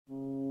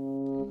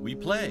We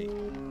play.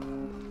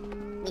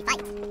 We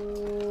fight.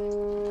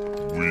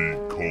 We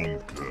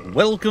conquer.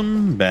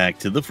 Welcome back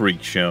to the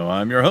Freak Show.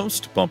 I'm your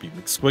host, Bumpy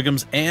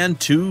McSquiggums, and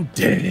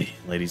today,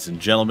 ladies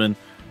and gentlemen,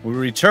 we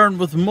return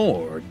with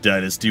more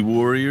Dynasty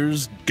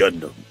Warriors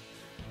Gundam.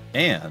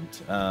 And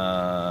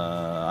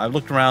I've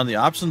looked around. The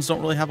options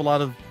don't really have a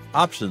lot of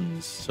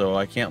options, so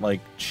I can't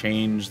like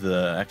change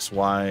the X,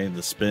 Y,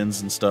 the spins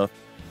and stuff.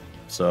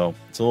 So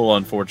it's a little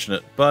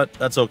unfortunate, but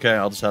that's okay.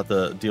 I'll just have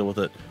to deal with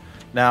it.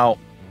 Now,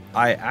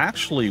 I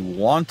actually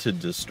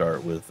wanted to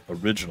start with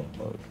original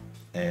mode,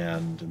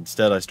 and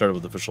instead I started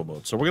with official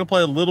mode. So we're going to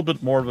play a little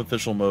bit more of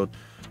official mode,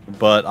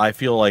 but I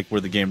feel like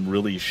where the game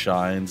really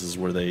shines is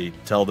where they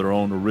tell their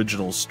own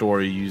original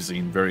story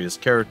using various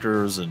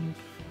characters and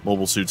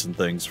mobile suits and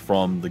things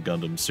from the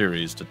Gundam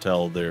series to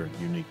tell their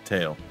unique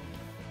tale.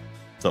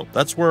 So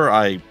that's where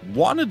I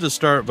wanted to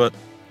start, but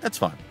that's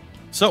fine.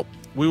 So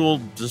we will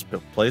just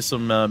play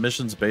some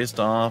missions based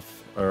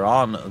off or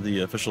on the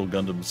official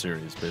Gundam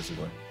series,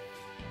 basically.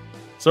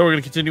 So we're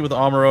going to continue with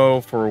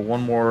Amuro for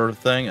one more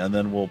thing, and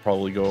then we'll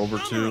probably go over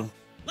to...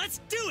 Let's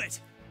do it!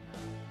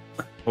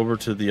 Over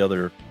to the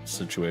other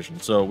situation.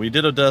 So we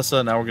did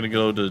Odessa, now we're going to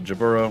go to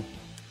Jaburo.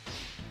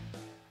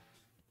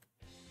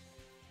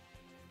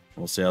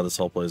 We'll see how this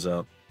all plays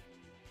out.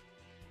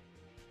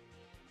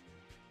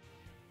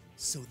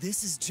 So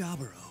this is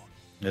Jaburo.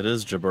 It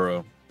is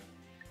Jaburo.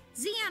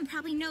 Zeon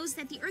probably knows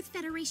that the Earth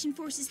Federation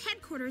Forces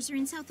headquarters are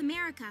in South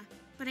America,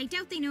 but I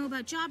doubt they know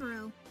about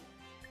Jaburo.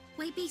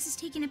 White Base is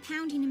taking a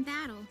pounding in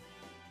battle.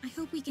 I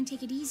hope we can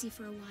take it easy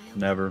for a while.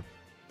 Never.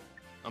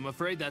 I'm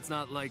afraid that's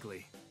not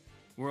likely.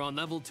 We're on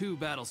level 2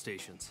 battle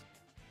stations.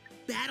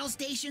 Battle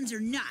stations or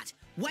not,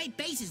 White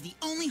Base is the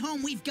only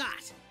home we've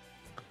got.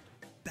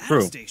 Battle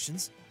True.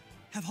 stations?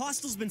 Have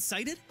hostiles been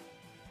sighted?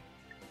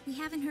 We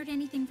haven't heard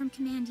anything from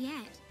Command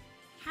yet.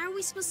 How are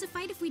we supposed to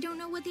fight if we don't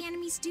know what the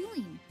enemy's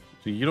doing?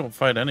 So you don't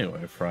fight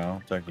anyway,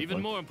 Frau, technically.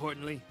 Even more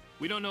importantly,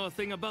 we don't know a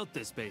thing about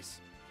this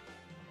base.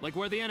 Like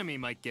where the enemy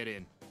might get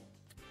in.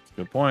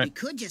 Good We point.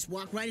 could just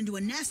walk right into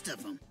a nest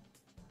of them.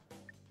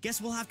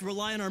 Guess we'll have to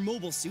rely on our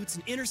mobile suits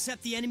and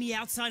intercept the enemy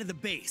outside of the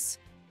base.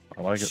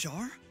 I like it.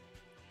 Char?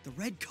 The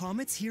Red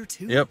Comet's here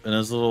too? Yep, and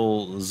his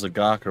little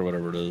Zagok or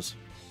whatever it is.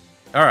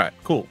 Alright,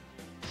 cool.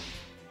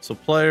 So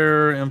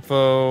player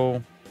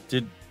info...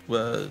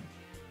 I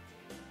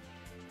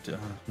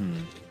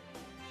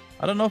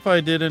don't know if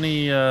I did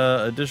any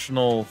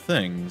additional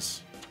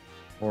things,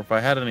 or if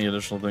I had any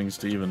additional things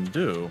to even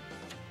do.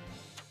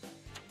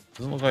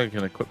 Doesn't look like I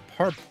can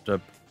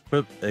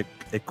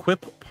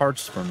equip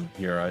parts from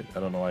here. I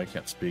don't know why I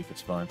can't speak.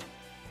 It's fine.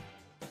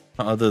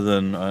 Other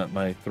than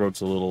my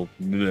throat's a little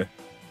bleh.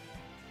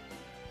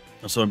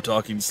 So I'm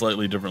talking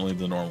slightly differently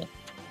than normal.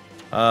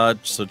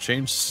 So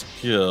change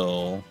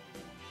skill.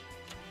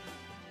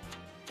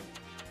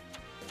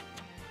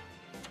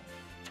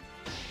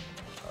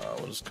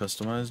 What does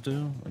customize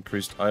do?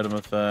 Increased item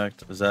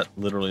effect. Is that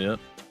literally it?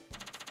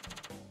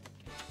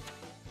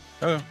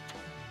 Okay.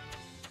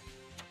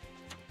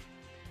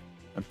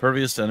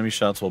 Impervious to enemy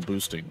shots while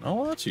boosting. Oh,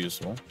 well, that's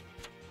useful.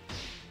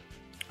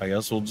 I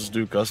guess we'll just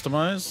do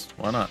customize.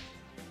 Why not?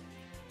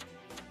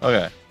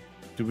 Okay.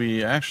 Do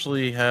we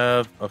actually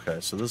have... Okay,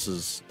 so this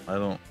is... I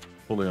don't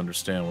fully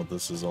understand what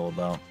this is all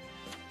about.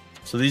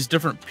 So these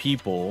different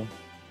people,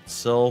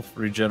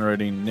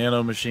 self-regenerating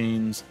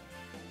nanomachines.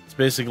 It's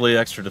basically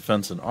extra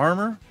defense and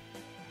armor.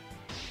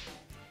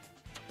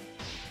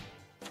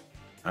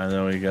 And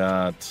then we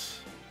got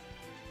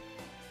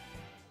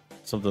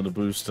something to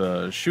boost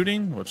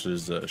shooting, which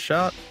is a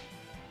shot.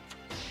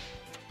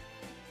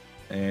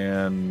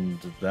 And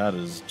that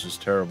is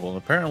just terrible. And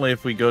apparently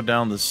if we go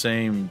down the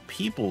same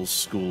people's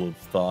school of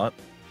thought,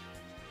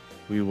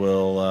 we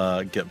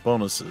will get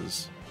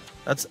bonuses.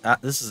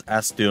 This is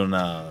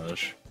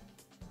espionage.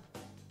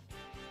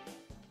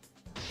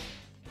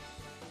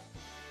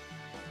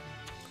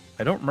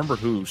 I don't remember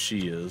who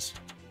she is.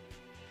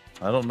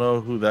 I don't know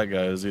who that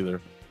guy is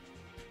either.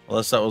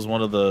 Unless that was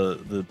one of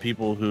the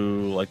people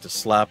who like to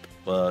slap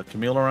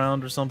Camille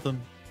around or something.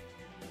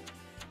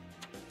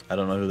 I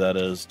don't know who that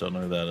is. Don't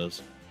know who that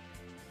is.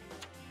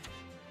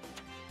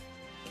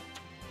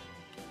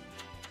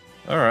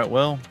 Alright,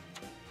 well.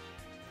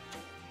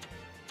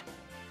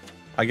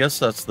 I guess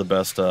that's the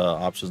best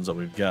options that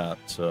we've got.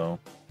 So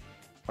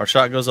our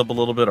shot goes up a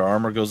little bit. Our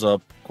armor goes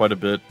up quite a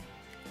bit.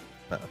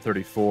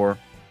 34.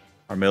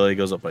 Our melee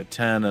goes up by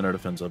 10, and our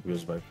defense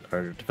goes up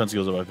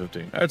by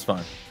 15. That's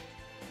fine.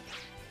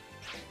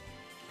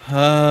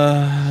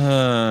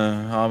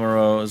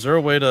 Amuro, is there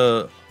a way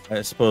to...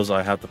 I suppose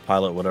I have to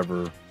pilot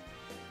whatever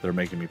they're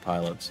making me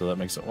pilot, so that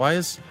makes it... Why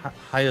is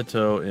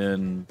Hayato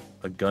in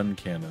a gun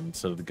cannon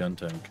instead of the gun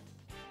tank?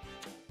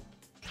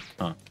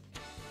 Huh.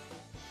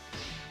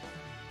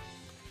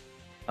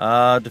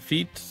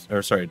 Defend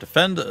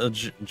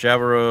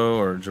Jaburo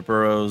or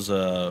Jaburo's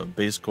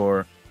base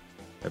core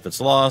if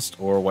it's lost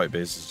or White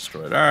Base is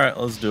destroyed. Alright,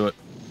 let's do it.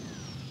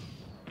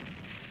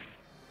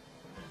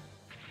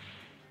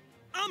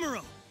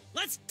 Amuro,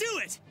 let's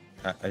do it!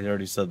 I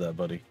already said that,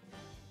 buddy.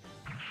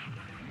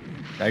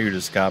 Now you're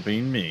just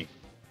copying me.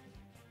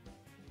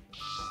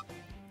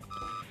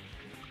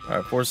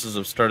 Alright, forces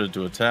have started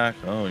to attack.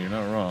 Oh, you're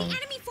not wrong. The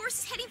enemy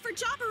force is heading for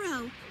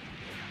Jaburo.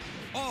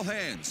 All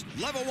hands,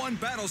 level 1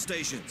 battle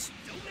stations.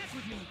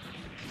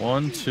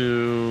 1,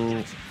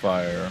 2,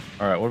 fire.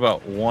 Alright, what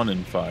about 1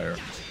 in fire?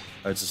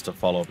 That's just a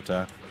follow-up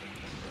attack.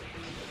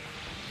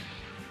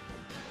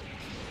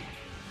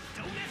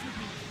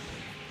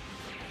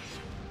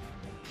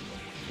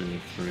 2,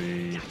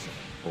 3,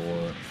 4.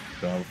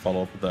 Don't have a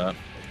follow-up with that.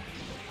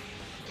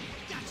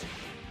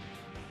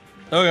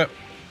 Okay.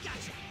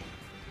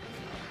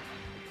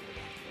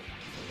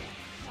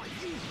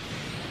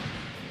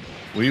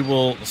 We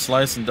will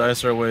slice and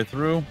dice our way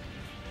through.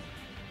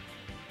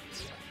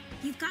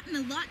 You've gotten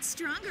a lot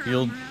stronger,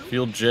 Field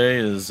Amuro. J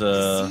is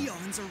The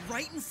Zeons are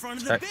right in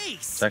front of the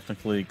base.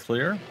 technically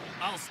clear.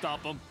 I'll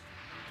stop them.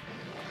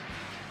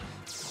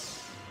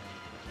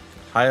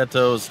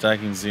 Hayato is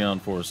attacking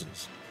Zeon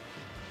forces.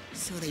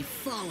 So they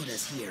followed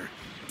us here.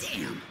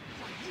 Damn.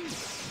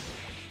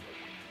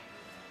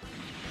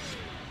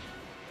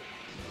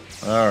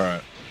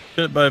 Alright.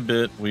 Bit by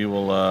bit, we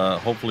will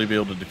hopefully be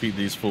able to defeat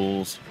these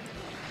fools.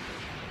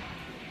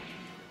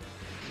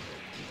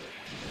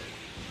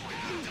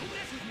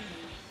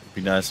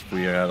 It'd be nice if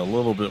we had a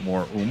little bit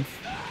more oomph.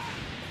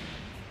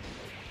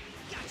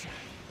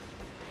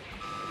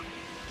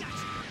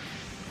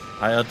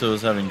 Hayato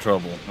is having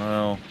trouble.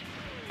 Well,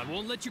 I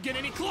won't let you get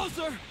any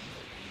closer.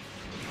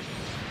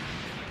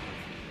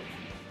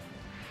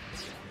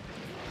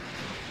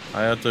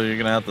 Hayato, you're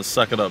gonna have to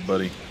suck it up,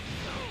 buddy.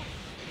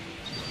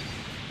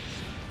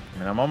 I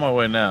mean, I'm on my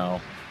way now.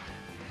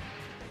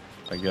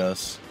 I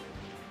guess.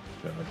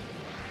 God.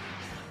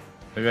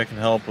 Maybe I can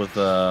help with,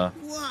 Whoa,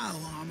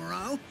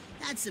 Amuro.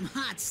 That's some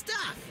hot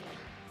stuff.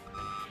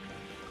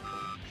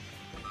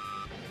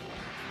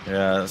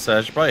 Yeah, so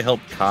I should probably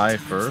help Kai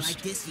Times first.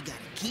 like this, you gotta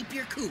keep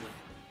your cool.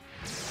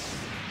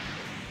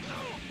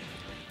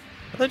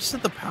 I thought you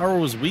said the power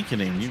was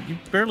weakening.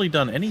 You've barely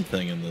done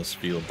anything in this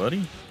field,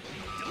 buddy.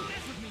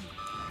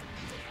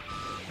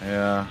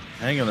 Yeah,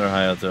 hang in there,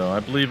 Hayato. I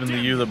believe in the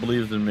you that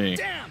believes in me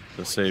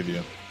to save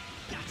you.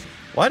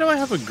 Why do I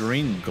have a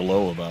green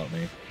glow about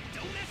me?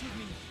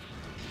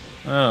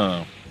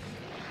 Oh.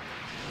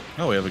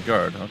 Oh, we have a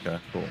guard. Okay,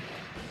 cool.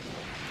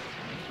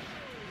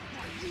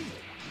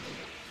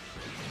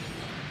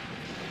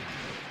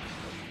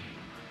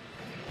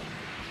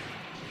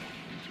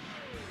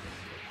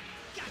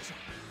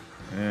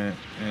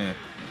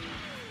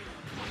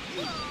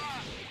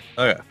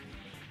 Okay.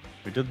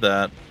 We did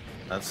that.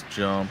 That's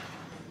jump.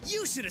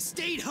 You should have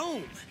stayed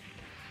home.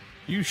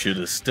 You should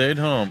have stayed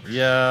home.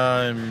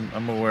 Yeah,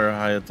 I'm aware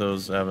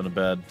Hayato's having a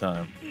bad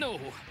time. No.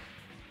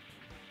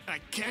 I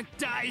can't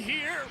die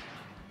here.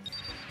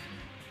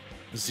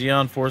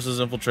 Zeon forces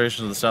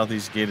infiltration of the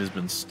southeast gate has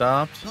been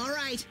stopped. All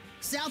right,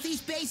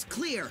 southeast base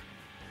clear.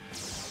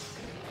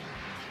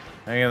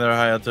 Hang in there,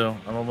 Hayato.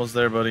 I'm almost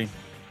there, buddy.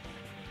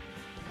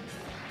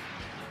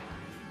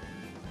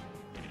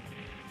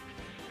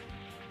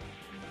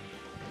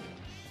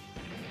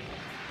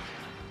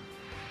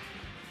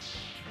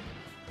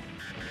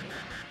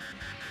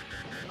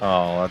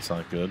 Oh, that's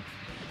not good.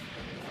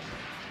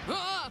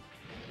 Ah!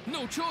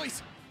 No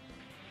choice.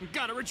 We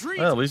gotta retreat.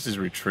 Well, at least he's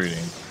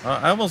retreating.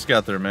 I almost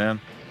got there,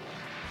 man.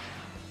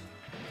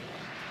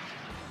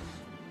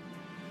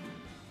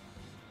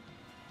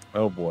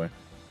 Oh boy.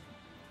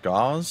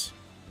 Gauze?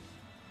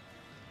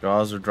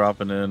 Gauze are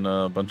dropping in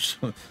a bunch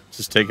of,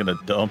 just taking a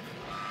dump.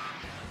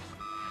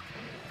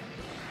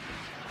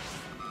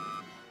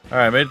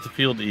 Alright, made it to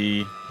field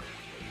E.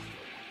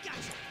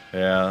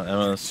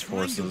 Yeah, MS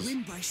forces. Trying to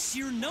win by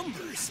sheer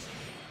numbers.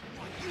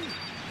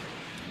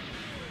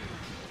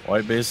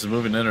 White base is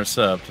moving to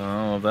intercept. I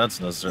don't know if that's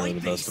necessarily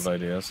White the best base. of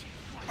ideas.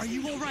 Are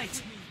you all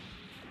right?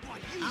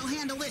 I'll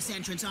handle this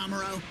entrance,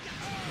 Amuro.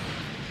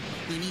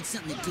 We need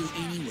something to do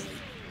anyway.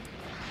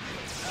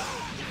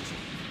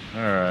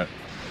 Alright.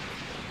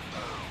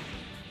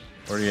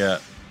 Where you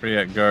at? Where you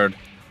at, guard?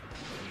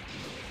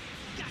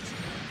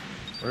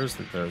 There's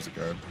the guard.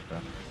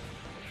 Okay.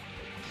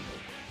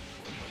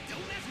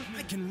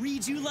 I can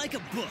read you like a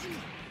book.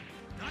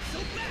 Not so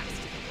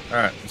fast.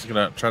 Alright, just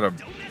gonna try to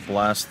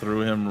blast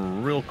through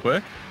him real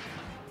quick.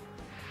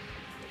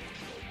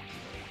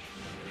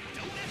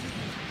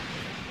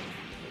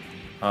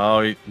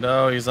 Oh,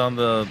 no, he's on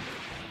the...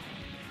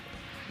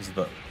 Is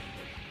the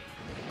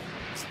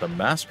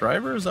mass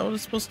driver? Is that what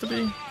it's supposed to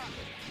be?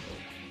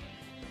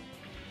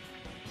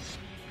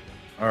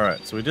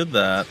 Alright, so we did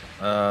that.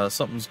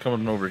 Something's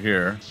coming over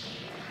here.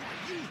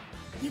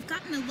 You've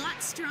gotten a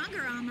lot stronger,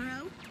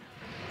 Amuro.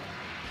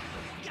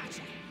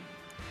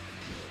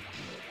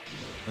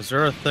 Is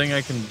there a thing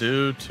I can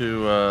do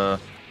to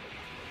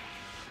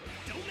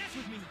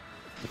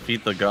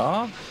defeat the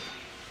Ga?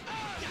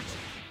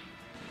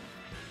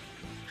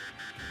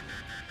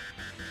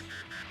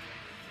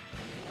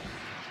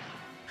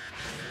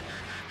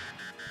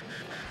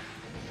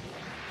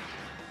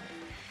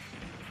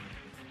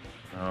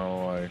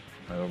 Oh, I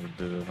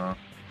overdid it, huh?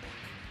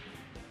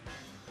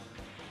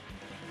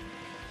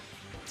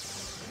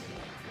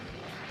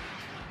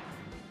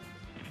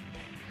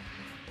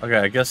 Okay,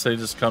 I guess they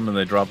just come and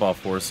they drop off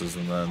forces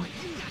and then...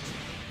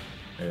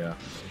 Yeah.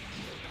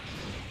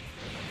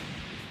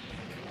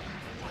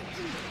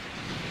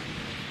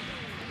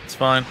 It's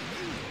fine.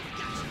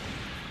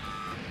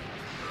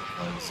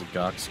 Oh, this is a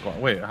Gok squad.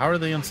 Wait, how are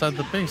they inside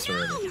the base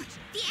already? No!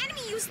 The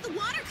enemy used the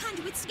water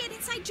conduits to get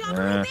inside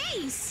Jaburo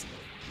base!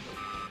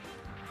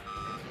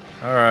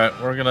 Alright,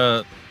 we're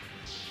gonna...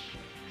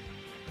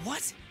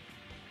 What?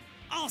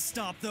 I'll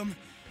stop them.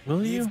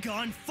 Will you? They've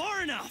gone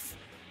far enough.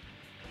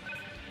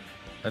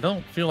 I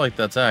don't feel like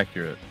that's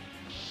accurate.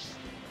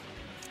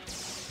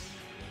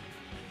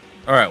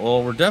 Alright,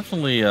 well, we're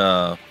definitely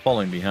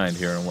falling behind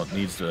here on what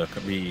needs to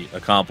be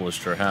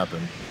accomplished or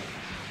happen.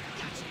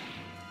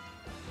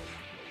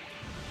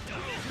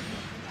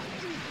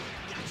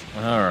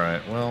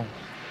 Alright, well...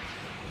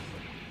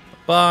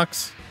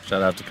 Box!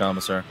 Shout out to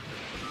Commissar.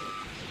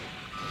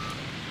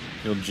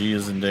 Field G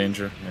is in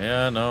danger.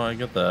 Yeah, no, I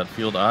get that.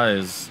 Field I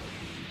is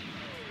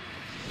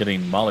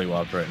getting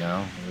mollywopped right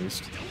now, at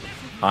least.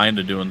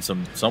 Kinda doing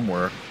some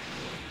work.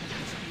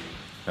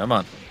 Come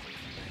on.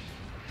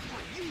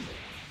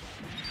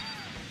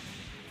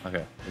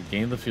 Okay, we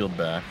gained the field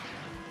back.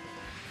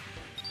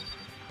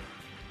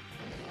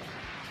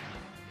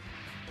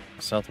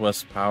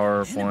 Southwest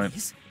power point.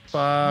 Enemies?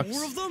 Box.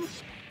 More of them?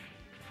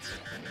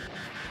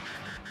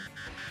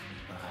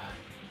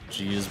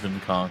 G has been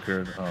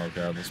conquered. Oh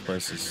god, this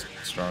place is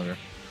stronger.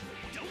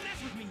 Don't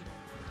mess with me.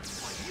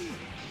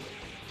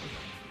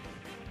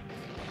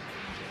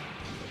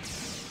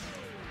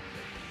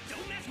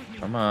 Don't mess with me.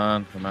 Come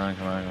on, come on,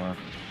 come on, come on.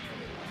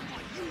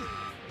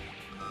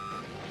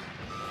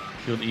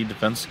 Field E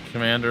Defense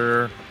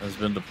Commander has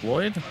been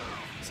deployed.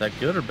 Is that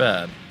good or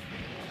bad?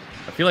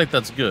 I feel like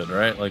that's good,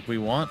 right? Like we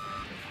want...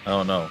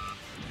 Oh no.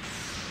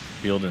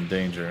 Field in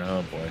danger.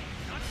 Oh boy.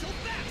 Not so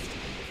fast.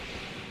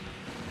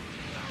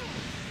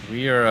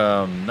 We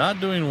are not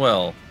doing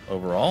well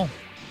overall.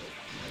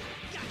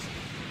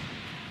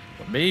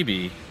 But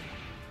maybe...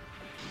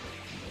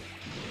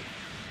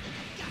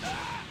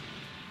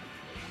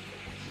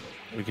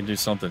 we can do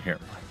something here.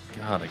 My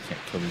god, I can't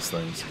kill these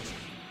things.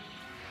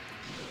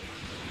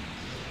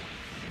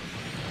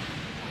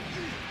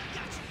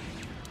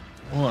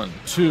 One,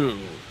 two,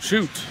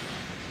 shoot!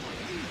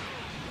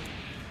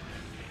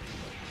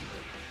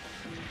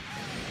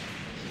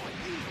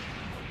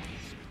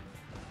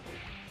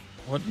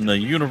 What in the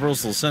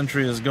universal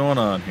century is going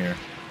on here?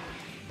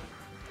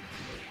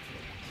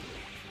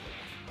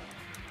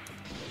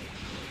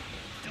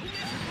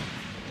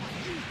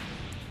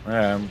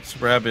 Yeah, I'm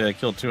super happy I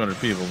killed 200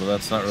 people, but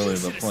that's not really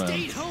the Should've plan.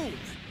 stayed home.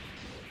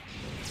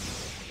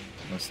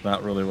 That's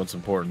not really what's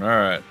important.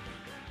 Alright.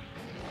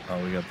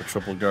 Oh, we got the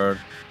triple guard.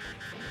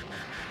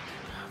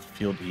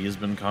 Field E has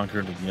been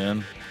conquered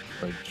again.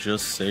 I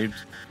just saved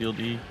Field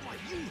E.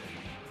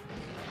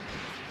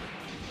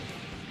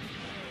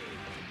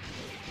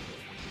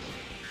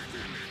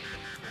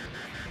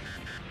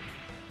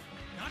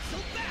 Not so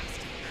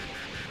fast.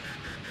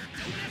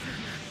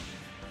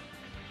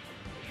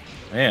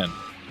 Man,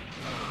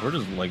 we're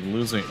just like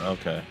losing.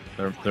 Okay,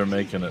 they're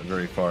making it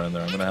very far in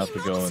there. I'm gonna have to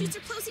go Mobile and. suits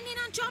are closing in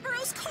on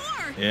Jaburo's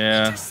core!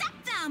 Yeah.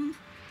 Intercept them!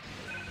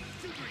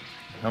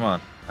 Come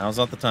on, now's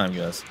not the time,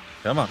 guys.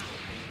 Come on,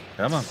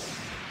 come on. Not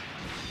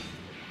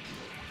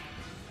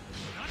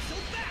so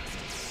fast.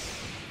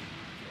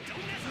 Don't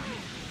mess with me.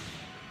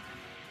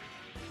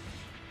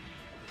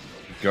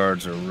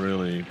 Guards are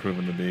really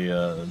proving to be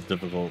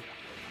difficult.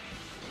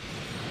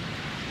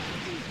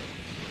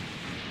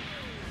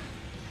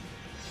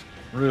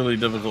 Really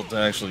difficult to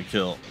actually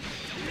kill.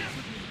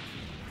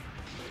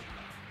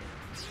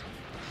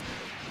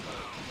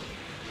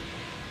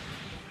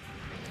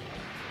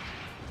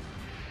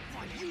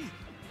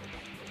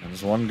 And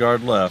there's one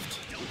guard left.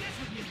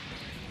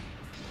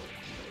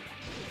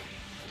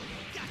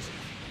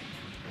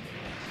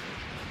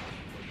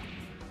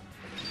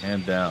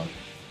 And down.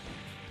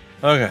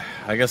 Okay,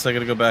 I guess I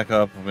gotta go back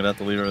up. I'm gonna have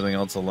to leave everything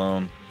else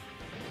alone.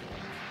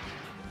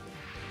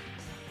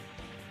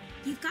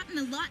 You've gotten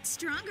a lot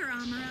stronger,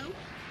 Amuro.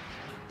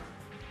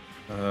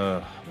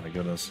 My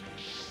goodness.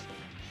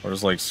 We're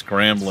just like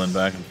scrambling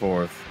back and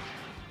forth.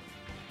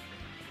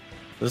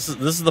 This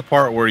is the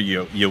part where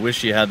you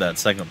wish you had that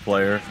second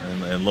player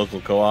in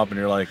local co-op, and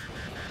you're like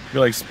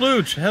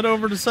Splooch, head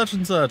over to such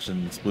and such,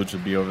 and Splooch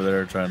would be over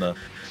there trying to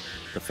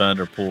defend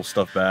or pull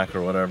stuff back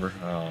or whatever.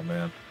 Oh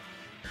man.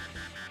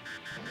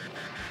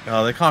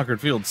 Oh, they conquered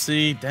Field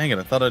C. Dang it!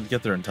 I thought I'd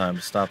get there in time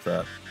to stop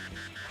that.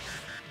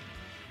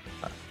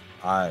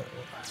 I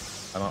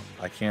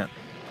can't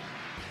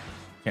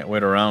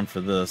wait around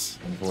for this,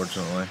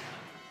 unfortunately.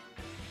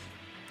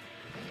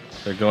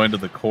 They're going to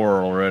the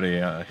core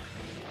already.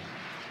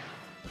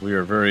 We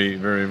are very,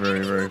 very,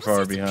 very, very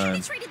far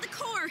behind. Penetrated the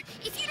core.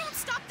 If you don't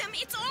stop them,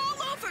 it's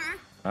all over.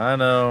 I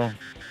know.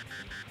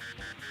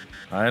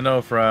 I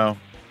know, Frau.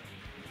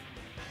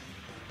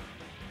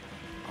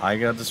 I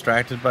got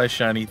distracted by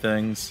shiny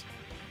things.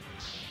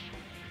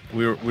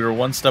 We were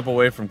one step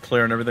away from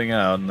clearing everything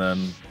out, and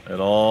then it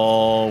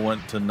all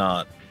went to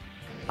naught.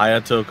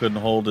 Hayato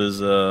couldn't hold his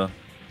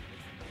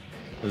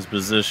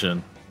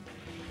position.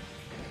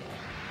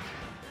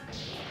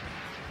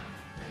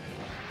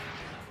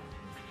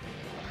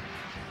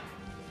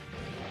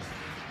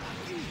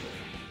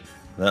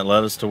 That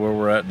led us to where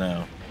we're at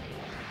now.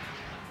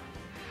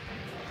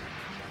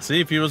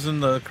 See, if he was in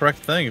the correct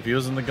thing, if he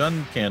was in the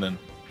gun cannon,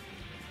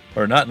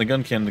 or not in the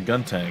gun cannon, the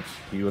gun tank,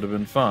 he would have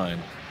been fine.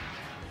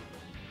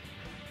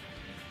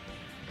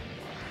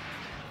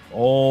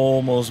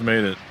 Almost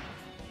made it.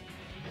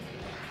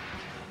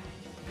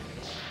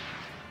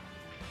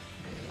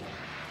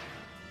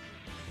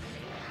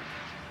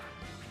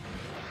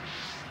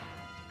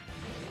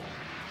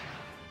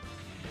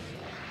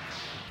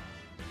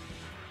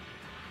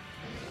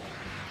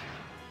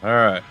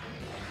 Alright.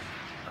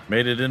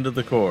 Made it into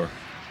the core.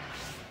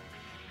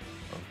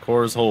 The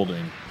core is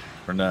holding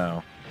for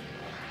now.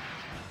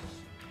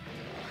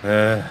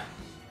 Alright,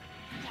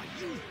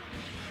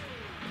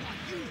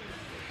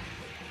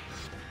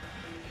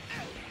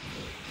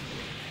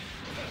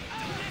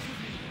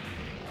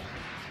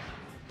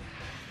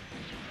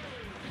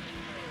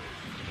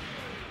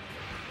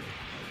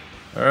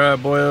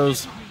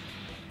 boyos.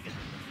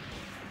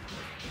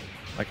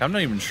 Like, I'm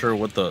not even sure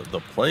what the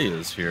play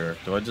is here.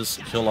 Do I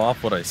just kill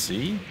off what I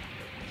see?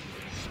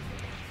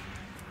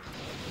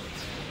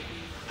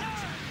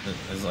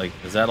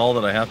 Is that all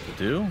that I have to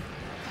do?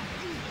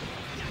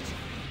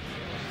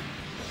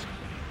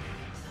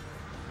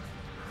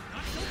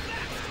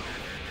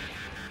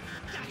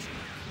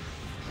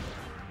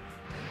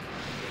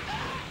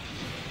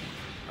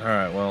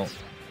 Alright, well,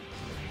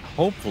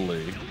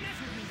 hopefully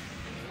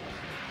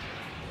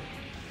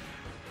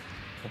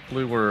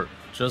we're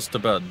just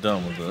about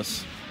done with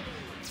this.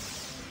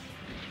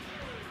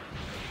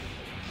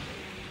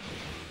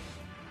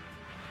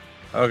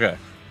 Okay,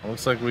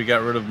 looks like we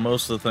got rid of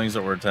most of the things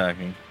that we're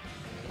attacking.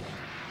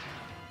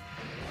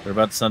 They're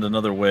about to send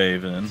another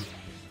wave in.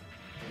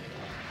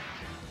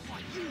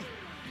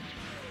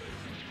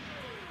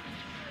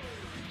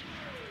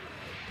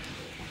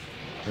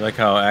 You like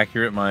how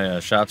accurate my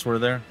shots were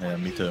there? Yeah,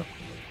 me too.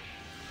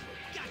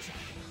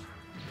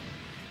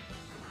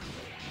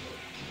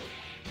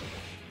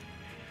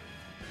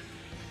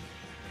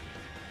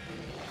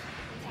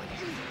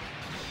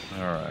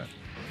 Alright.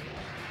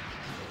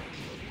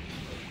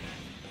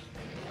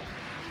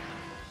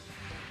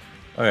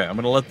 Okay, I'm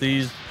going to let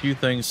these few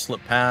things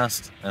slip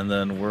past, and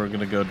then we're going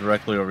to go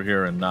directly over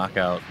here and knock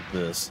out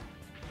this.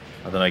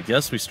 And then I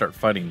guess we start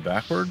fighting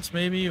backwards,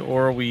 maybe?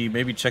 Or we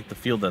maybe check the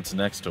field that's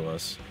next to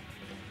us.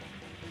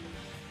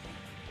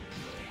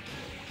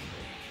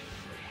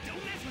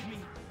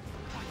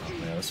 Oh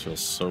man, this feels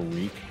so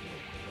weak.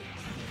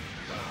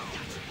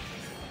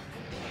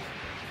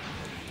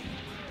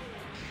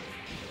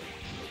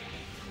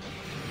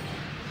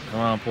 Come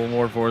on, pull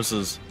more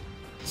forces.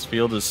 This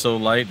field is so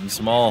light and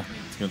small.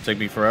 It's going to take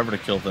me forever to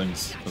kill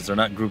things, because they're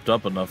not grouped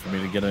up enough for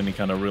me to get any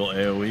kind of real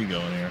AoE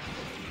going here.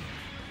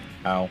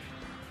 Ow.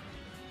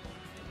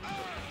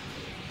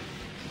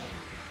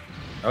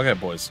 Okay,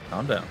 boys,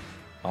 calm down.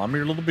 Calm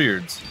your little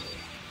beards.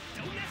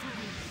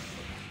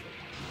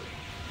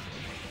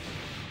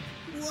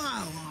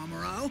 Whoa,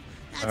 Amuro.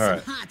 That's All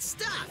right. some hot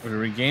stuff. We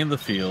regain the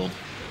field.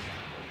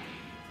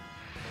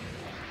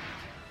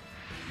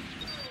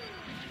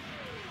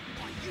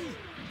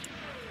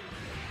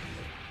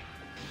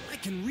 I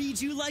can read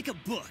you like a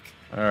book.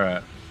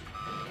 Alright.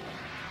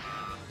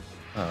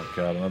 Oh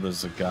god, another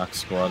Zagok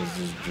squad has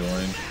just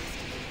joined.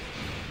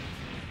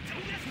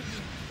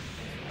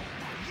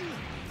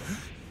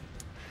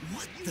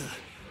 What the?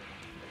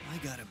 I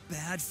got a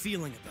bad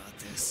feeling about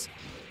this.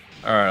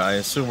 Alright, I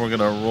assume we're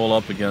gonna roll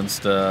up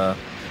against Char.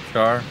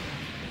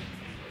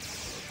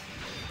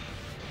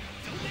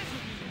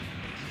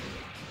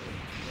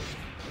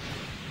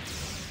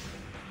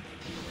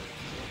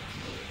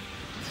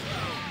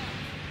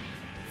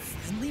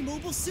 Friendly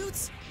mobile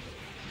suits?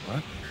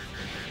 What?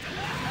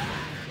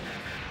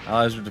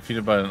 Allies are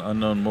defeated by an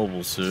unknown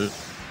mobile suit.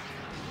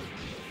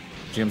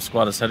 GM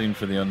squad is heading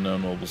for the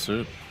unknown mobile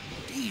suit.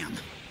 Damn.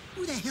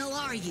 Who the hell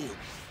are you?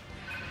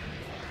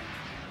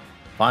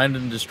 Find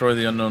and destroy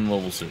the unknown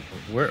mobile suit.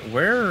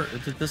 Where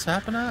did this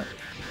happen at?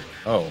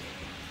 Oh.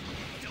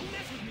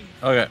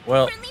 Okay,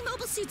 well, Friendly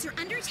mobile suits are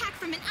under attack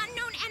from an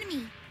unknown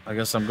enemy. I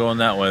guess I'm going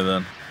that way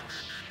then.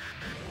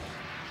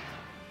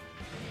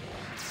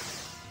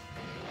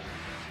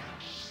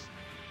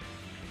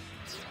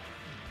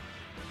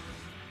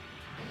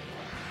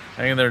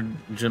 Hang in there,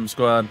 Gym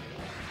Squad.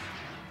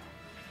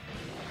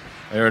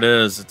 There it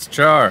is. It's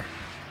Char.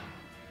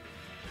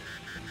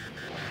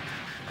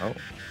 Oh.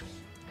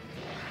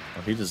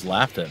 Oh, he just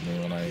laughed at me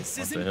when I This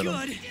went to isn't hit him.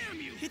 good.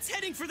 It's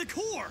heading for the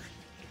core.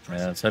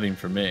 Yeah, it's heading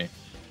for me.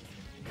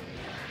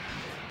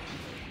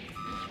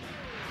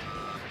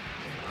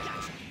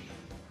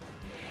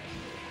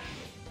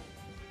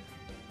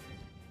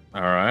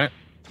 Alright.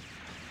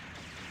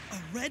 A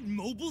red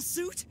mobile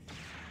suit?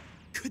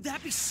 Could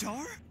that be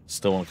Char?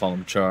 Still want to call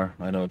him Char.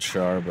 I know it's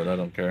Char, but I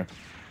don't care.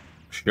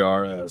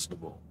 Char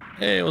Aznable.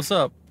 Hey, what's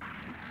up?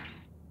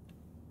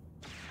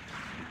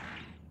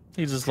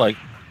 He's just like,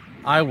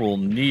 I will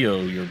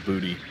Neo your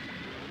booty.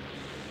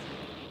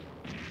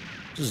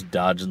 Just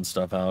dodging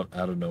stuff out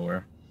of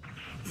nowhere.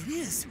 It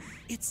is.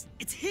 It's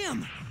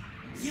him.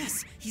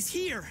 Yes, he's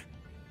here.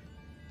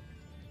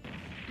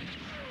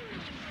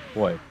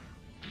 Boy.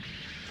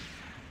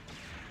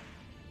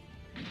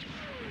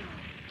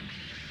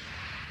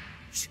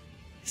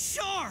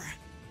 Char!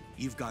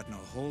 You've gotten a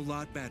whole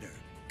lot better,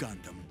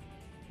 Gundam.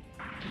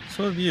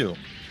 So have you.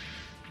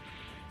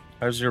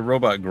 How's your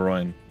robot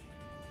groin?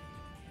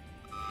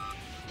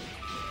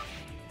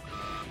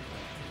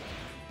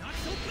 Not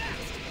so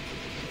fast!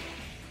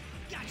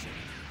 Gotcha!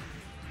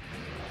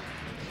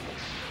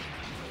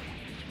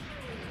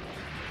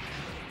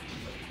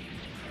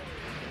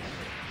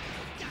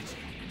 Gotcha!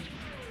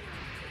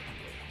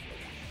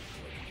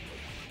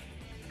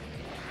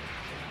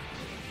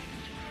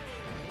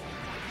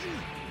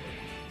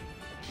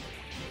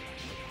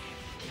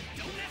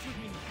 Don't mess with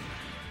me!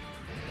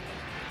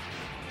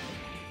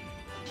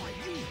 Why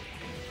you?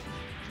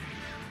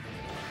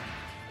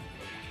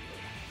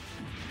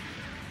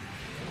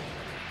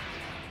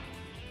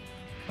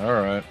 All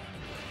right.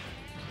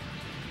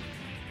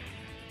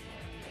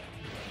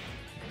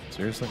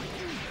 Seriously?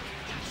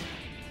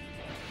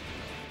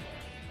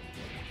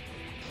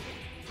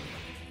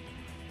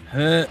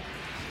 Huh.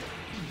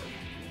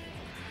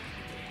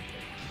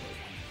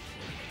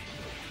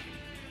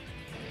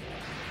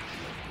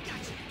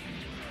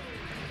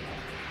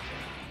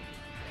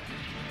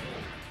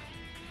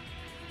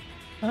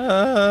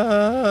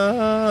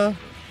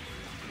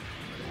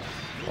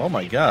 Oh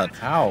my god,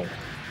 how?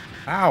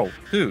 How?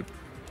 Dude.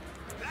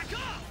 Back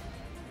off!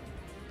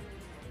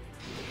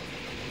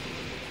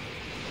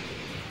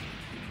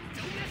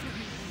 Don't mess with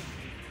me!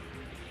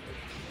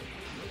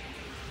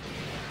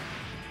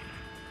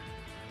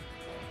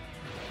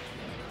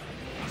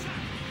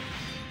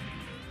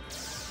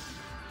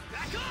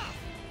 Back off!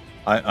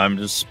 I'm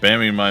just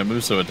spamming my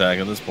Muso attack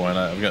at this point.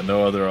 I've got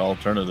no other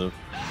alternative.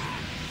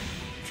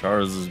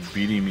 Charles is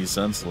beating me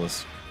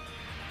senseless.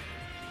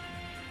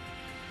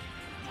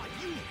 Why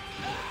you?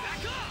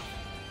 Back off!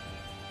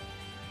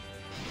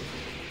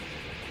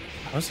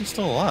 How is he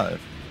still alive?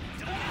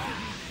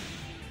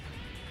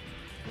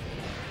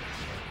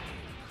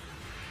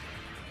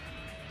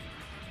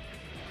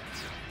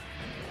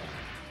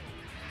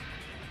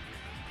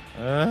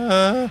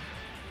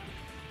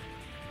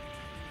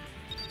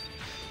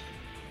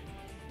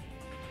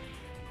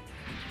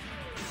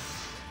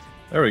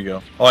 There we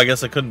go. Oh, I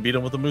guess I couldn't beat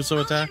him with the Muso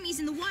All attack? enemies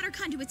in the water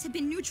conduits have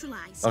been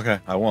neutralized. Okay,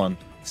 I won.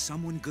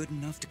 Someone good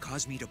enough to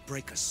cause me to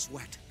break a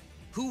sweat.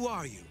 Who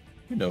are you?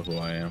 You know who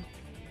I am.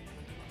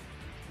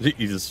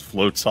 He just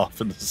floats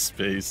off into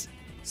space.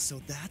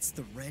 So that's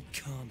the Red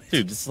Comet.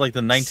 Dude, this is like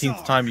the 19th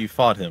Char. time you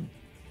fought him.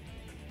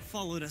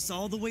 Followed us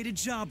all the way to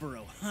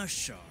Jaburo, huh,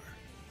 Char?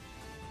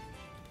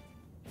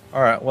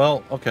 Alright,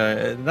 well,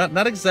 okay.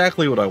 Not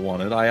exactly what I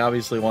wanted. I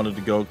obviously wanted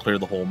to go clear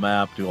the whole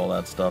map, do all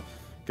that stuff,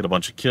 get a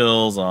bunch of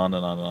kills, on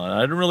and on and on.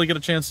 I didn't really get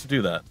a chance to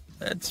do that.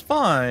 It's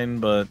fine,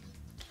 but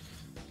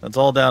that's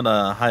all down to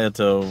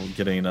Hayato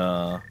getting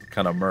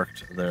kind of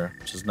murked there,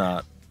 which is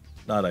not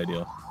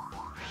ideal.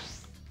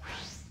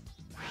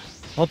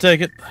 I'll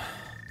take it.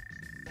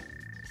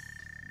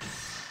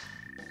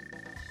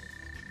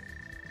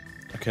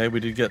 Okay,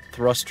 we did get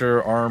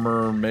thruster,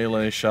 armor,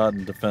 melee, shot,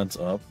 and defense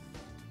up.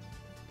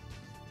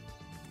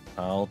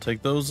 I'll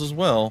take those as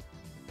well.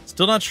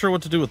 Still not sure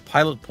what to do with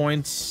pilot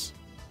points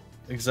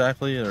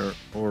exactly, or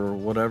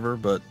whatever,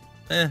 but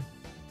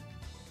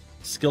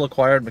Skill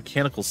acquired,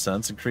 mechanical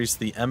sense, increase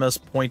the MS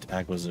point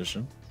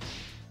acquisition.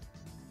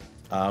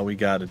 We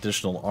got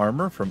additional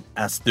armor from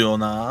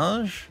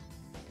Espionage.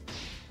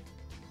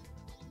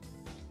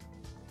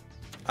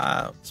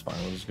 It's fine.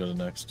 We'll just go to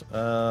next.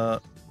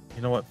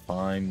 You know what?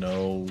 Fine.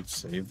 No.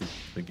 Save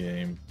the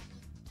game.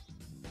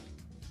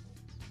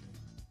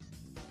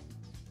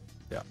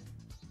 Yeah.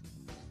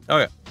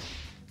 Okay.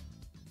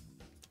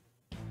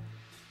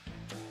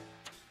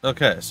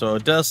 Okay, so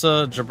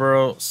Odessa,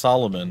 Jaburo,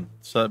 Solomon.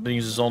 So that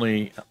means it's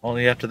only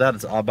after that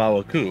it's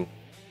Abawaku.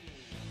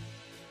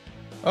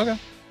 Okay.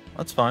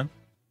 That's fine.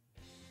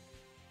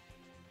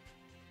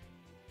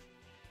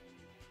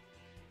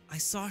 I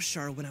saw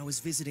Char when I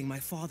was visiting my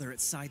father at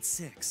Side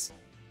 6.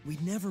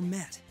 We'd never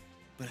met,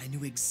 but I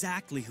knew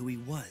exactly who he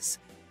was.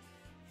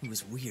 He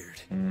was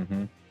weird.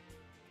 Mm-hmm.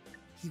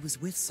 He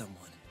was with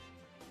someone.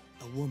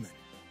 A woman.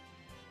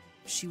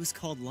 She was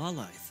called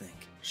Lala, I think.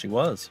 She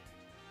was.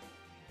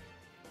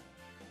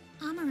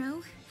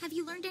 Amuro, have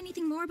you learned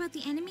anything more about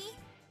the enemy?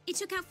 It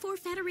took out 4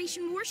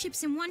 Federation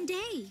warships in one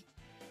day.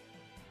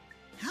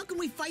 How can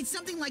we fight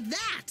something like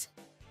that?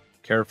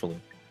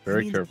 Carefully. Very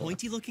You mean the carefully.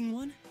 pointy-looking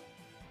one?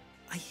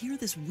 I hear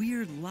this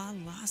weird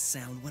la-la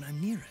sound when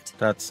I'm near it.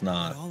 That's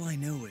not. But all I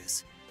know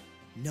is,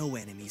 no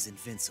enemy's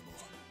invincible.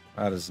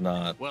 That is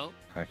not Well,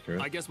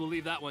 accurate. I guess we'll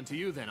leave that one to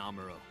you then,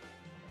 Amuro.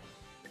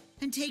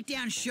 And take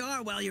down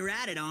Char while you're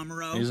at it,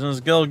 Amuro. He's in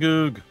his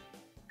Gelgoog.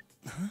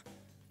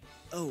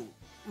 Oh,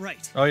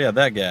 right. Oh yeah,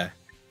 that guy.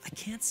 I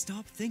can't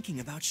stop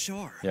thinking about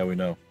Char. Yeah, we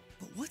know.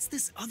 But what's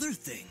this other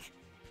thing?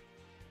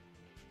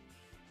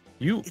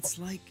 It's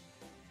like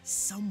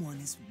someone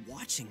is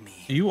watching me.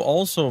 You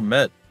also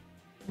met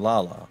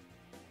Lala.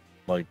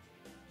 Like,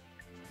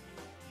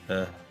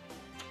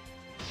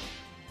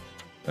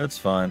 That's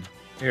fine.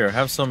 Here,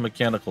 have some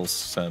mechanical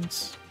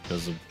sense.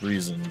 because of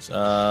reasons.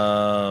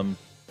 I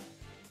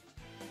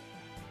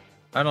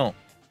don't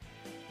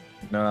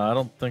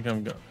think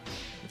I'm going.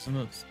 Isn't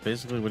it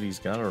basically what he's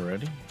got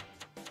already?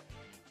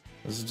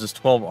 This is just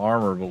 12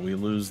 armor, but we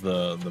lose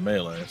the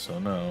melee, so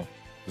no.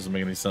 Doesn't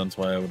make any sense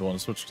why I would want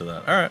to switch to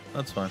that. Alright,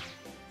 that's fine.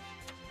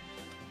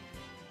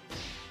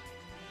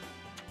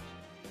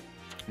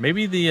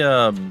 Maybe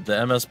the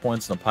MS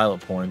points and the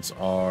pilot points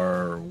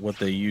are what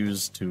they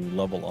use to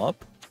level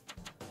up?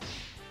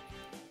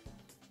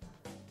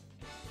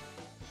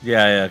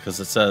 Yeah, because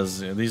it says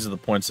these are the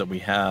points that we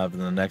have,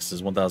 and the next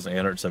is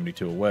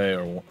 1,872 away,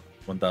 or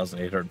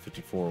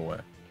 1,854 away.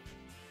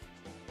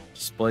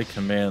 Display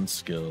command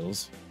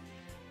skills.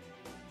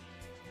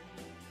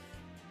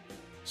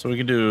 So we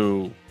can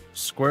do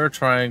square,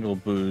 triangle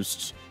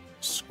boost,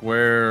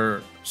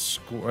 square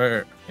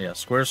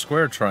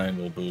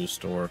triangle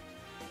boost, or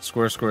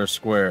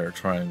square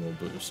triangle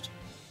boost.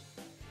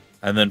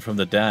 And then from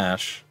the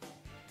dash,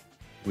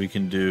 we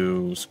can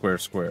do square.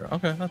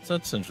 Okay,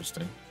 that's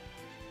interesting.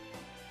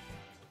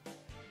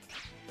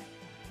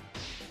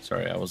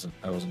 Sorry, I wasn't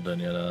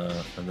done yet.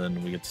 And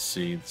then we get to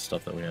see the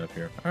stuff that we have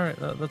here. All right,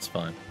 that's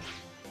fine.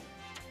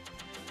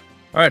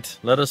 All right,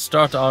 let us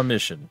start our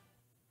mission.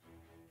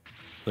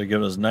 They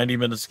give us 90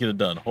 minutes to get it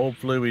done.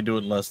 Hopefully, we do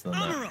it in less than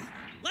that. Amuro,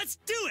 let's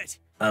do it.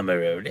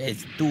 Amuro,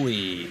 let's do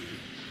it.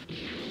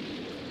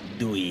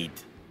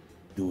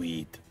 Do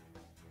it.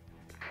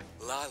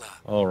 Lala.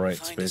 All right,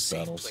 Find space a safe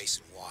battles. place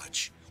and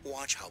watch.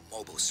 Watch how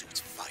mobile suits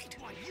fight.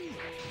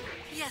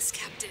 Yes,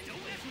 Captain.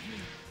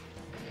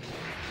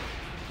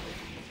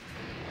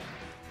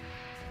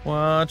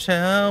 Watch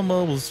how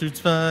mobile suits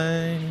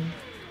fight.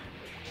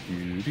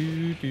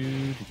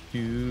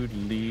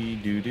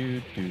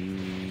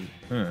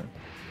 Huh.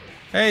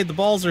 Hey, the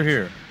balls are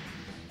here.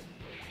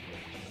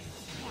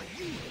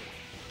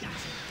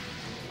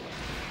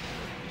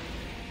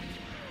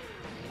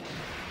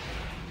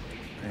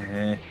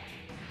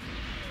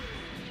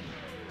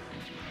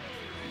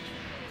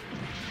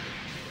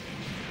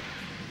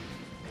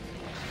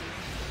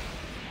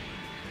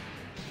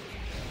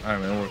 Alright,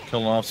 man, we're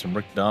killing off some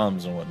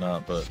breakdowns and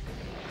whatnot, but...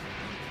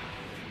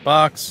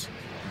 Box!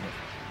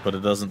 But it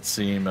doesn't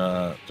seem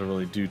to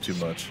really do too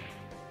much.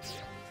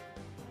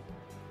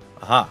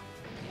 Aha!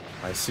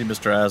 I see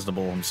Mr.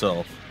 Aznable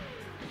himself.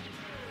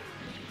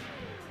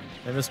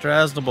 Hey, Mr.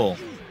 Aznable!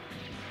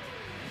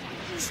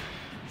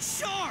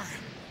 Char!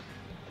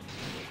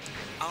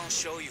 I'll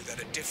show you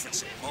that a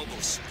difference in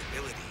mobile suit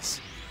abilities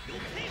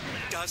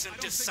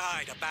doesn't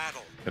decide a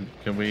battle.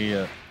 Can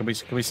we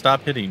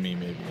stop hitting me?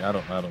 Maybe I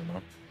don't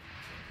know.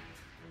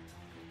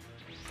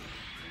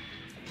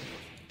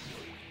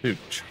 Dude,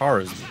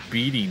 Char is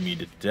beating me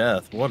to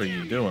death. What are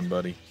you doing,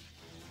 buddy?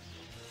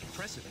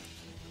 Impressive.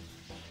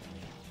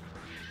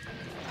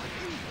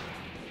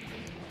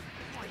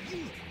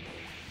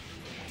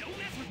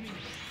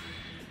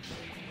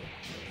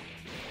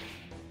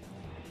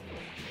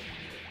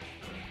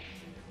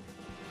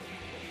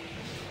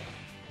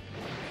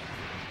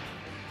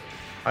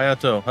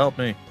 Hayato, help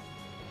me.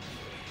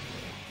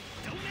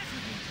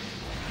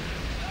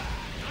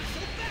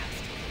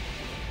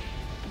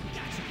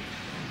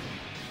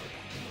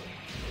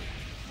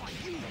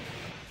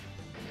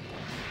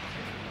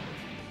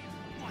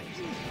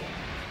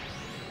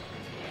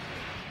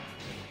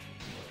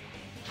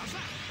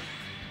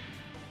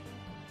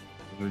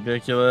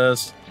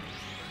 Ridiculous.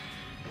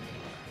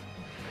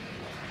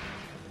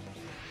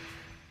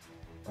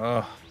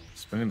 Oh,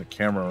 spinning the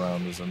camera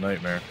around is a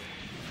nightmare.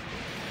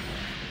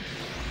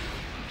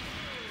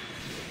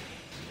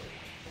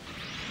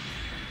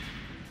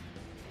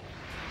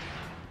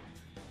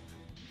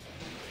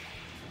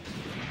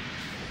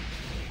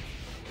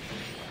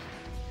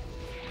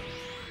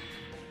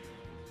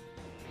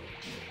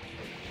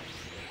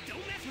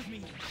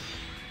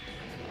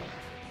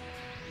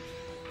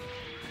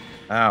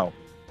 Ow.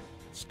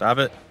 Stop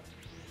it.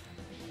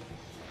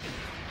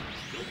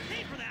 You'll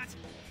pay for that.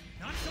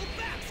 Not so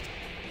fast.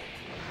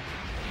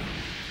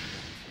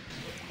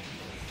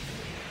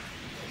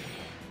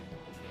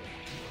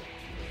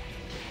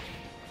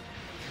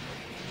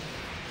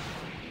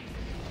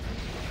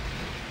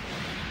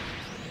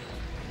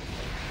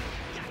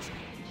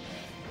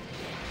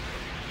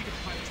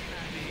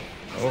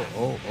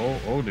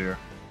 Oh dear.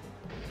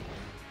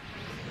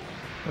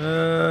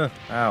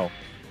 Ow.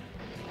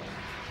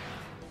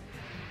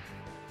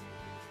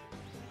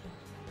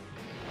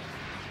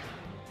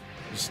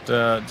 Just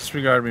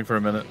disregard me for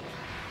a minute.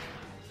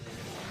 I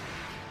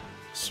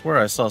swear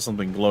I saw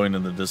something glowing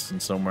in the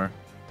distance somewhere.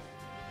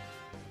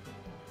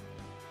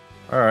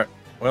 Alright,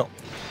 well.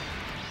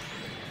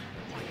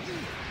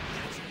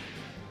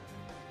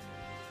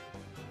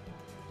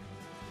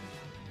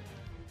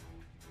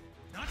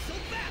 Not so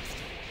fast.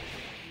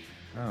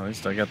 Oh, at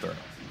least I got the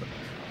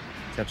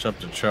catch up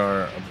to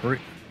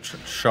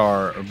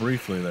Char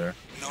briefly there.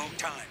 No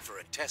time for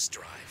a test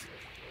drive.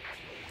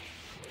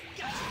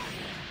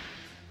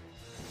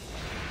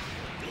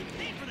 You'll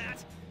pay for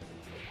that.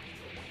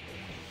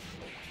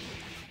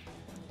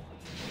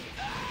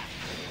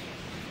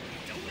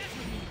 Don't mess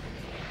with me.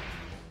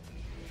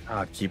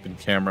 Keeping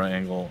camera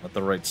angle at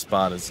the right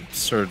spot is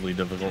absurdly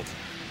difficult.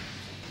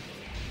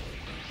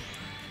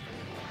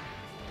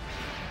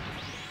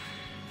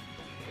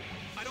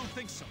 I don't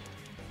think so.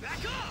 Back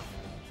off!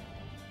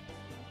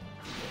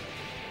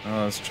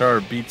 This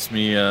Char beats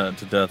me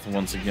to death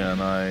once again.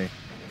 I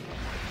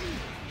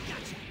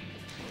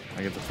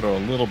get to throw a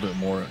little bit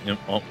more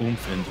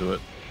oomph into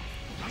it.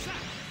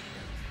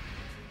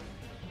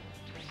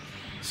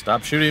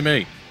 Stop shooting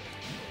me!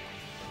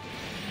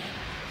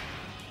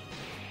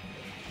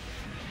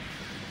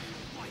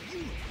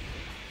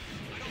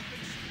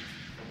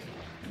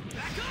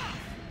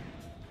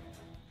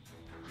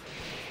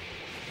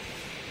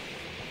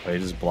 Oh, he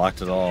just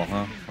blocked it all,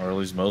 huh? Or at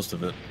least most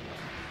of it.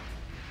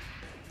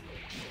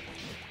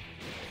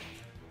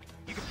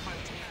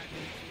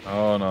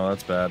 Oh no,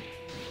 that's bad.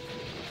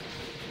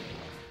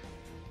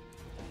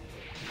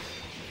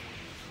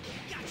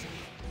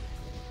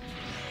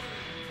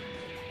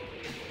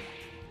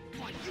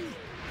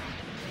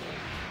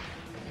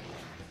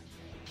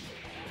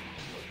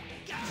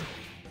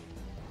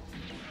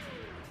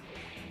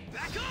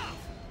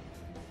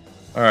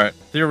 Alright,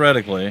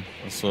 theoretically,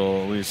 this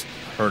will at least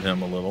hurt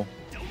him a little.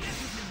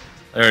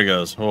 There he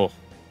goes. Oh.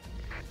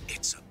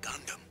 It's a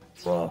Gundam.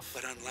 Rough.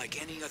 But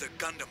unlike any other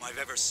Gundam I've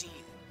ever seen.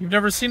 You've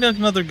never seen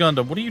another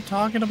Gundam. What are you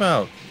talking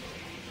about?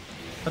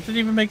 That didn't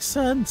even make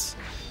sense.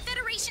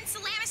 Federation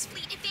Salamis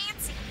fleet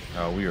advancing.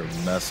 Oh, we are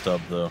messed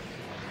up, though.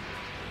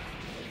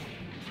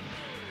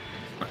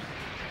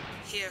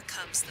 Here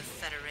comes the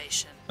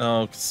Federation.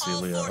 Oh,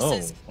 Cecilia. All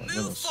forces, oh, my move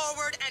goodness.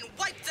 forward and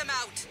wipe them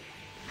out.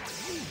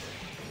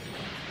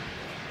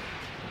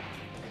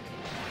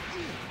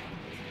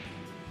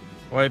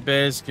 White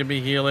base, give me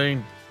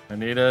healing. I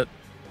need it.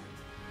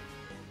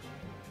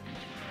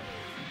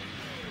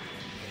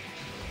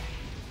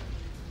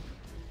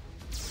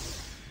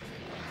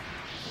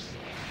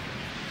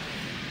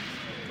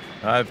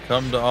 I've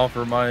come to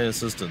offer my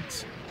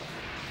assistance.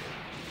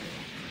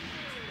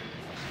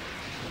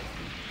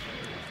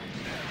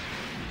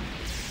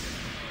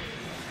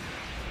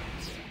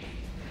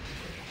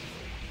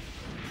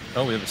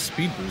 Oh, we have a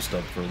speed boost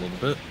up for a little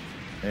bit.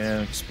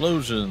 And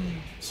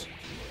explosions.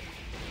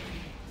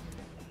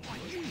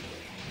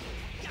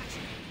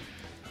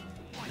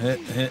 Hit,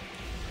 hit.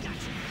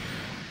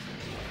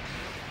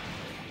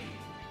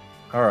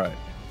 Alright.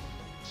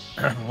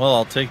 Well,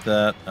 I'll take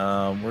that.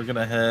 We're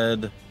gonna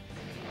head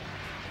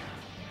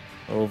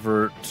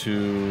over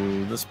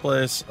to this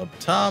place up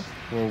top,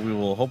 where we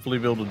will hopefully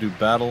be able to do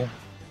battle.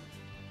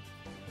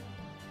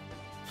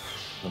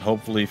 And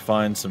hopefully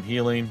find some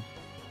healing.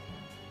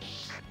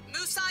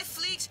 Musai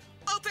fleet,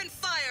 open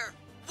fire!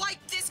 Wipe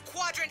this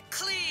quadrant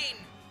clean!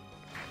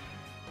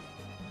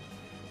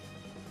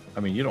 I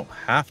mean, you don't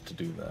have to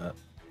do that.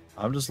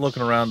 I'm just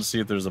looking around to see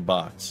if there's a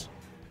box.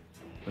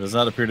 There does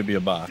not appear to be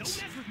a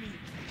box.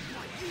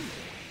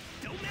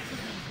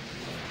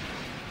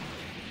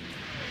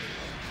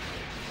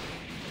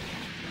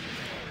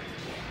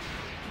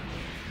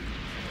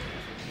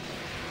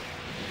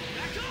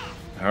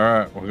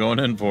 Alright, we're going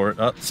in for it.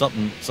 Oh,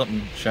 something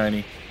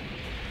shiny.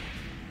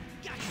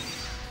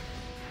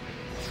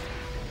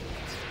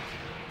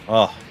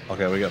 Oh,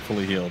 okay, we got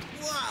fully healed.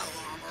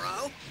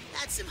 Whoa, Amuro.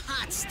 That's some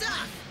hot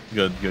stuff.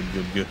 Good, good,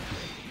 good, good.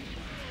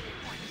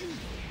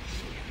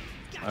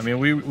 I mean,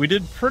 we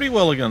did pretty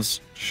well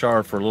against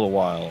Char for a little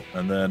while,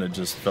 and then it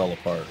just fell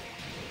apart.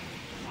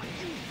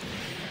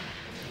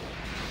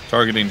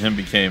 Targeting him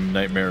became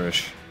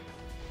nightmarish.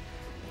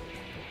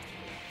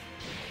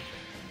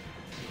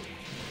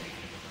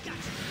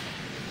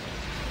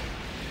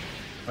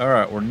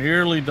 Alright, we're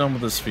nearly done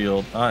with this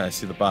field. Ah, I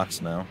see the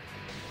box now.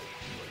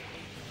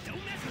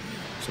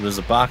 So there's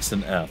a box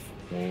in F.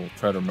 We'll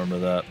try to remember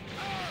that.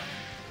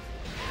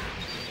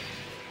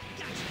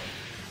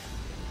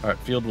 Alright,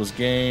 field was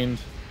gained.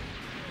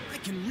 I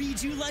can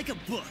read you like a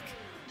book.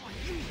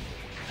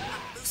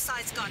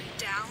 Musai's gone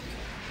down.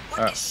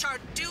 What is Char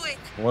doing?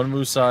 One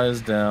Musai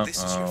is down.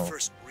 This is your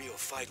first real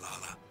fight,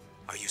 Lala.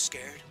 Are you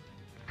scared?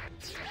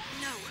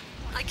 No,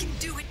 I can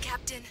do it,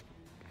 Captain.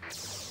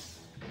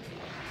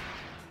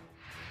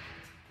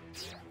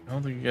 I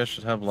don't think you guys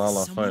should have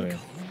Lala Someone fighting.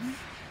 calling me?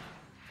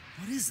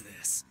 What is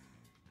this?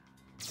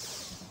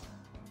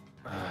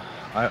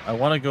 I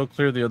want to go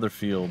clear the other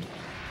field.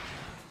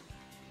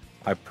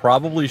 I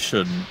probably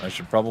shouldn't. I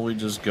should probably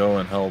just go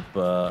and help,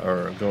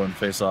 or go and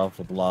face off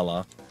with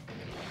Lala.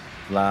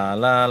 La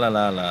la la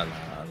la la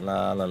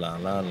la la la la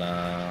la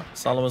la.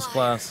 Salamis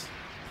class.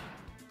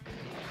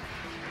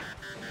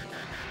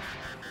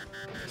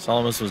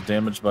 Salamis was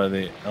damaged by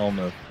the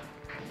Elna.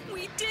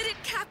 We did it,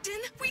 Captain!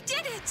 We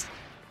did it!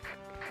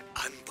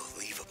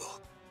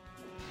 Unbelievable.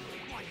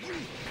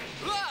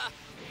 Ah!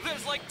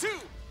 There's like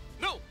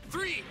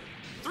three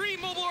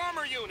mobile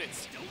armor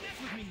units. Don't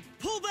mess with me.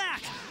 Pull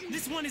back!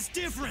 This one is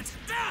different.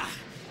 Ah!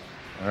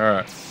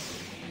 Alright.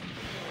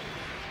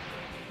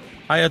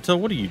 Hayato,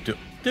 what are you doing?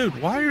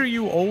 Dude, why are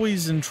you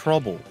always in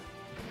trouble?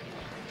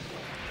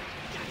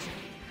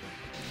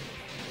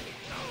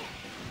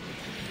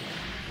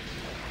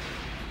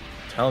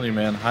 I'm telling you,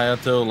 man,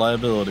 Hayato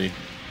liability.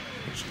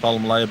 Just call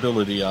him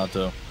liability,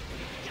 Otto.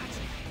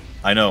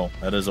 I know,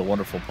 that is a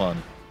wonderful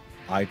pun.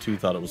 I too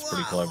thought it was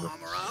pretty clever.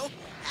 Amuro,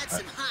 that's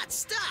some hot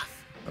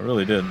stuff. I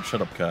really did.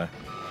 Shut up, Kai.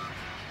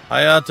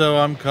 Hi, Otto,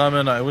 I'm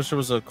coming. I wish there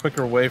was a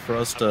quicker way for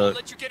us to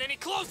let you get any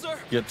closer.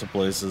 get to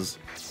places.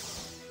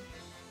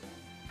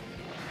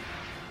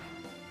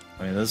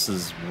 I mean, this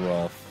is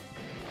rough.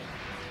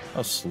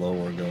 How slow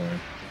we're going.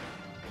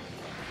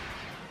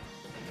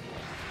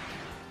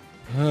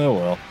 Oh,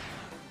 well.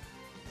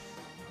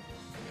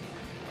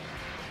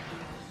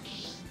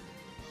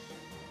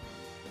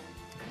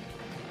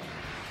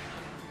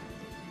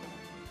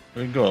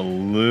 We can go a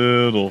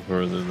little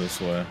further this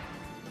way.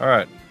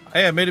 Alright.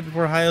 Hey, I made it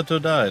before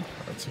Hayato died.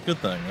 That's a good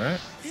thing, right?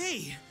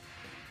 Hey!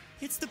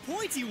 It's the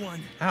pointy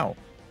one! Ow.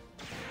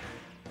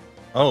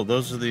 Oh,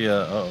 those are the,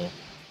 uh-oh.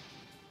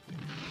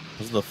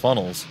 Those are the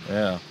funnels,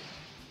 yeah.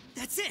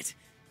 That's it!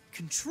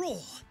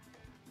 Control!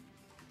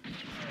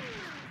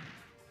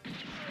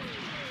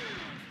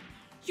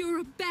 You're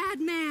a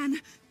bad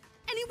man.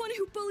 Anyone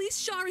who bullies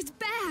Char is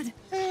bad.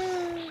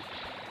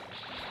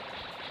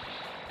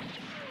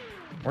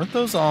 Weren't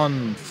those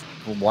on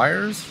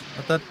wires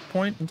at that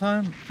point in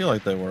time? I feel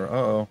like they were.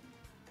 Uh-oh.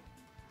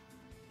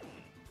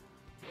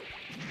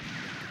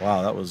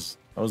 Wow, that was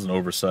an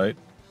oversight.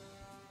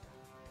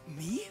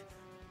 Me?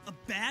 A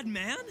bad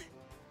man?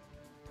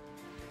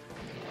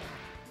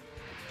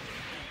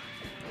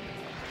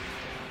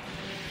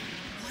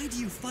 Why do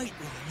you fight,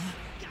 Rana?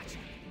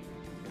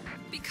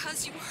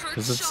 Because you hurt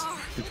Because Char.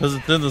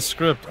 it's in the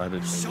script. I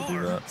didn't mean to do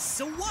Char? that.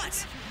 So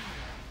what?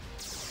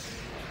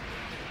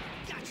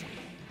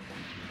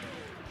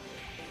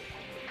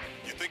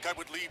 You think I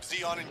would leave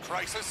Zeon in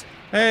crisis?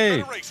 Hey,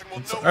 The Federation will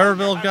it's no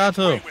longer Arvel have its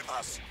way Gato. with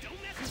us.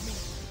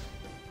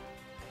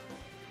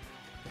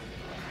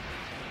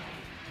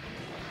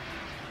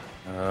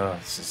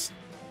 This is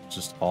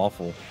just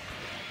awful.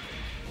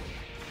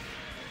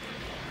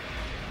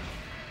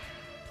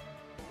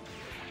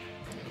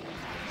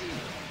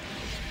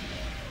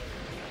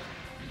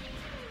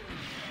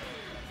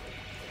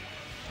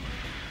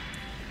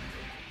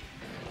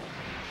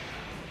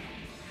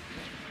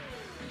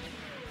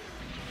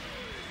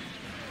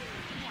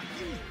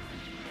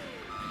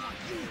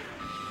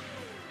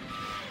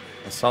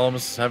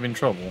 Salamis is having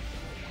trouble.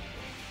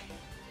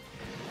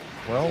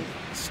 Well,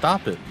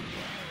 stop it.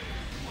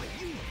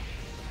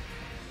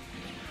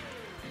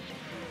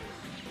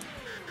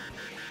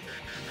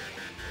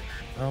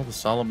 Well, the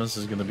Salamis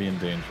is going to be in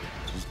danger.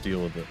 Just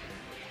deal with it.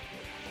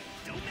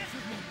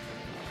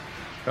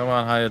 Come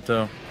on,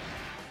 Hayato.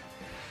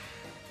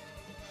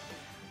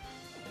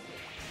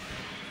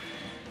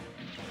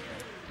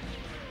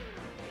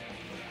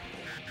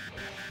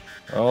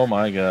 Oh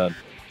my god.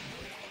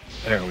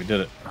 There, we did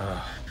it.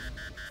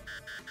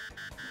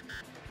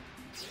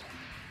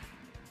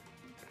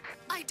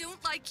 I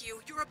don't like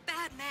you. You're a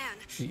bad man.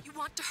 You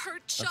want to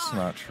hurt Char. That's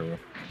not true.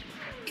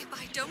 If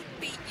I don't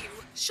beat you,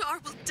 Char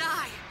will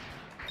die.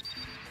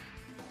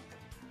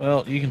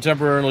 Well, you can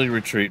temporarily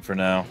retreat for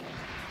now.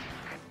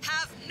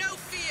 Have no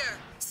fear.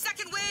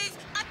 Second wave,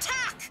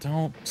 attack!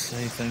 Don't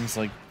say things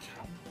like...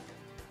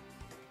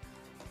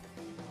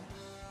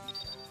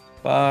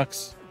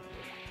 Box.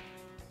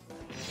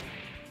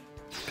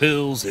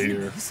 Pills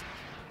here.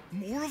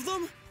 More of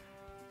them?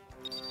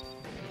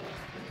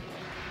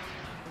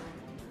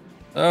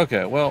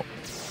 Okay, well...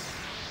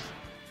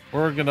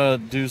 We're gonna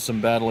do some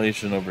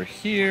battlation over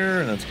here,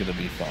 and it's gonna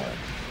be fine.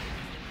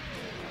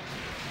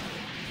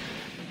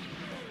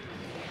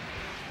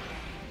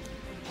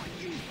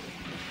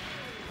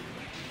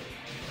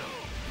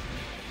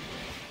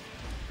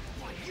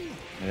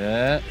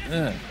 Yeah.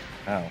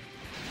 Ow.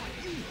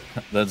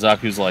 Then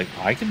Zaku's like,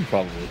 I can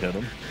probably hit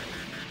him.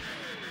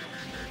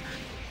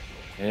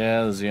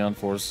 Yeah, the Zeon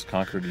Force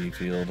conquered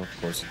E-Field. Of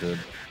course it did.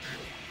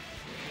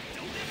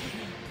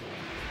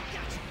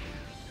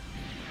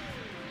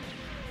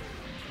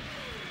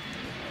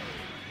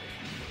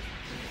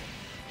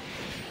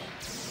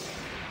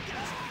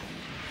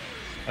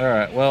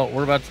 Alright, well,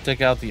 we're about to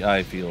take out the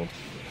I-Field.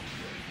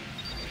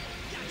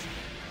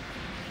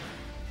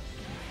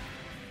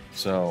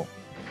 So,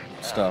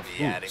 stuff.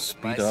 Ooh,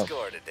 speed up.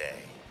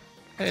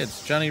 Hey,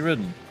 it's Johnny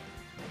Ridden.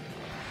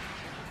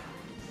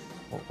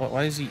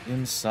 Why is he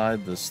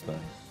inside this thing?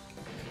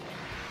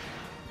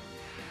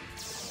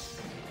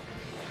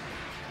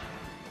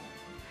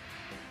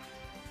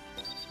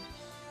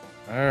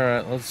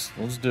 Alright,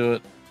 let's do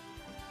it.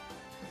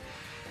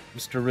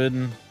 Mr.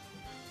 Ridden.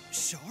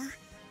 Char?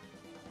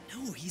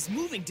 No, he's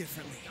moving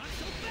differently.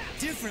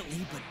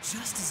 Differently, but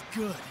just as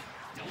good.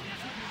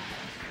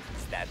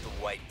 Is that the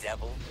White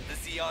Devil? The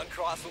Zeon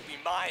Cross will be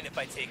mine if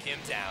I take him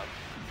down.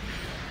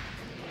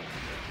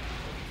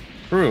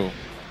 True.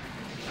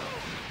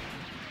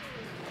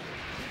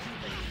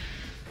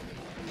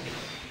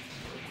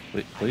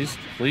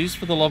 Please,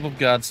 for the love of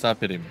God, stop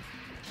hitting me.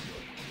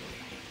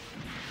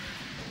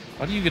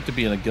 Why do you get to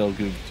be in a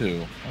Gelgoog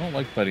too? I don't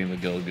like fighting the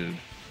Gelgoog.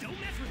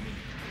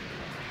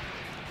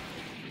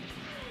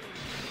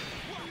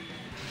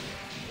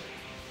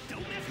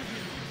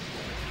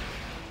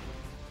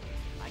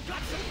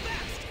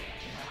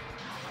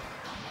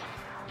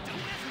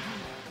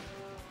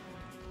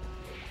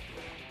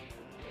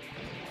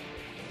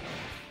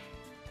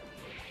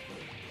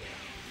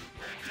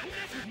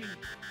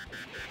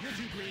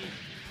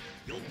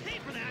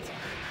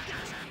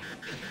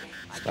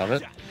 Stop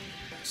it.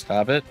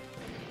 Stop it.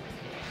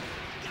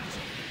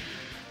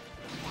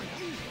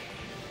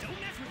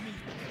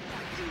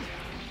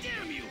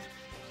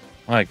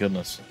 My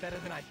goodness. Better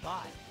than I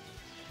thought.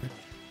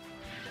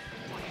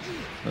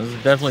 This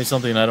is definitely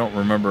something I don't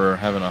remember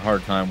having a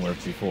hard time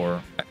with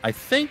before. I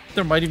think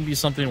there might even be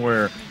something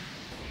where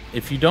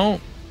if you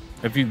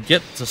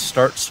get to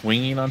start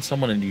swinging on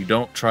someone and you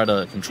don't try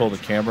to control the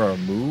camera or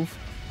move,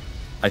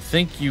 I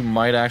think you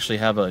might actually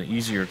have an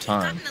easier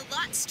time. A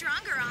lot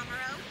stronger,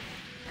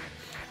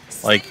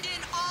 Amuro. Like,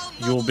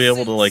 you'll be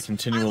able to, like,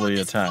 continually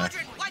attack.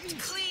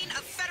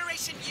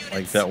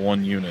 Like that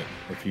one unit,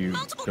 if you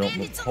don't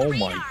move. Oh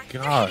my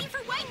god.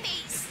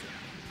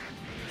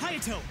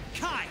 Hayato,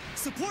 Kai,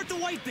 support the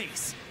white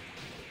base.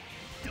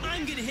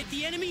 I'm gonna hit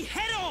the enemy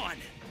head on.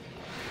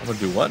 I'm gonna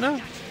do what now?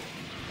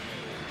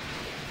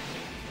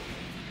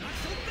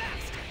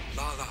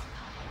 Lala,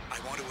 I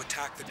want to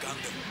attack the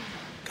Gundam.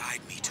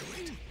 Guide me to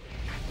it.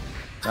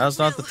 Now's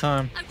not the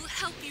time. I will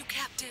help you,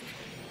 Captain.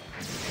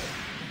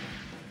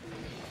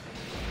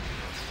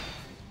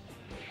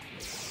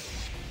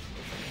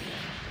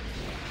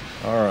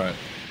 Alright.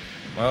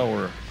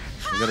 Well,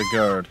 we got a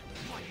guard.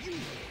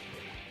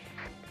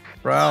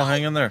 Brow,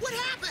 hang in there. What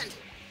happened?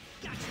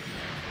 I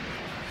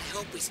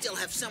hope we still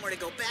have somewhere to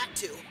go back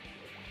to.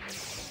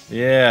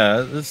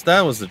 Yeah,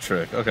 that was the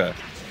trick. Okay.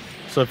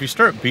 So if you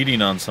start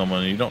beating on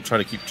someone and you don't try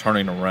to keep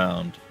turning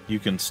around, you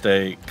can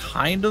stay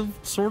kind of,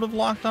 sort of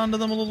locked onto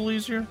them a little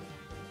easier.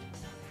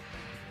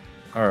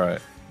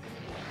 Alright.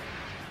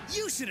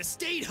 You should have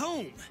stayed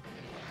home.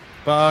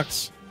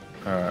 Box.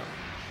 Alright.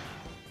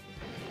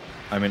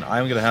 I mean,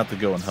 I'm gonna have to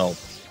go and help.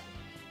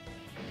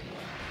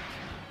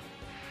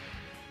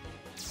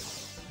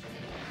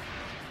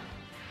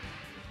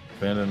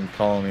 Abandoned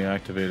colony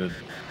activated.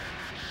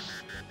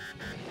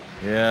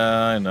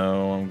 Yeah, I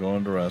know. I'm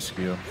going to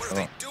rescue. What are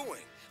they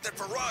doing? That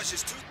barrage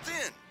is too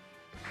thin.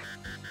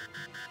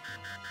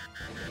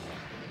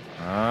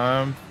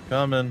 I'm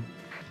coming.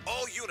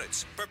 All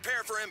units,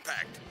 prepare for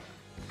impact.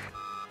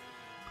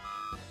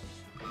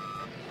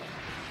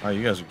 Oh,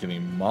 you guys are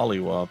getting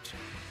mollywopped.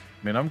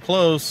 I mean, I'm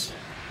close.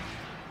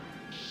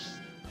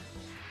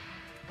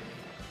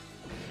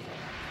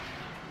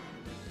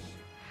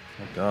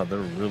 Oh god, they're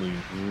really,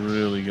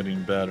 really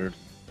getting battered.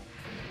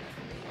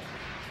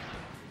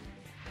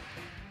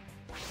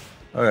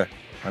 Okay,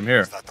 I'm here.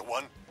 Is that the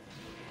one?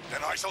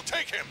 Then I shall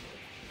take him.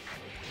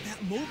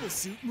 That mobile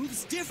suit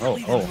moves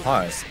differently. Oh,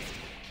 hi.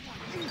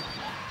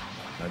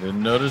 I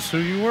didn't notice who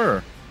you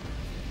were.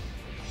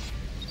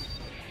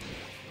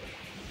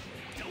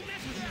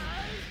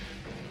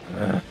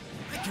 I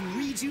can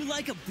read you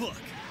like a book.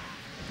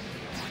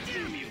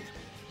 Damn you!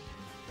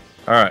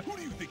 Alright, Who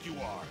do you think you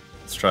are?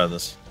 let's try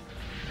this.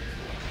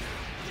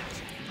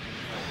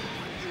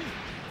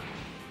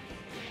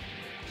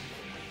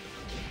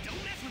 Don't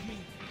mess with me.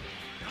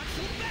 Not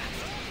so fast.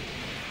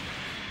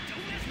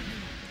 Don't mess with me.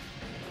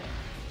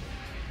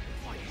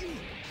 Why you?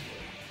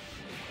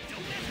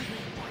 Don't mess with me.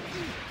 Why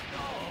you?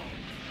 Oh.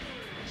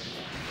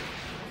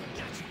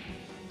 Gotcha.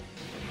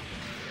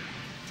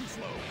 Too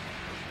slow.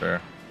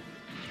 Fair.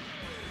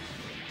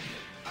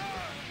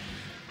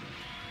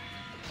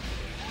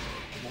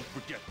 Won't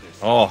forget this.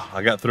 Oh,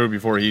 I got through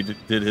before he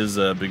did his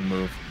big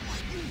move.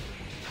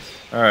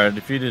 Alright,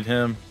 defeated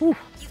him. Whew.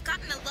 You've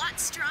gotten a lot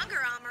stronger,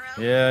 Amuro.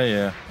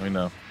 Yeah, we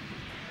know.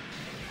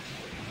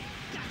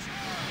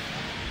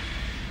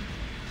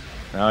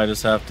 Now I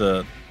just have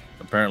to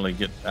apparently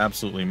get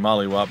absolutely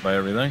mollywopped by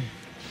everything.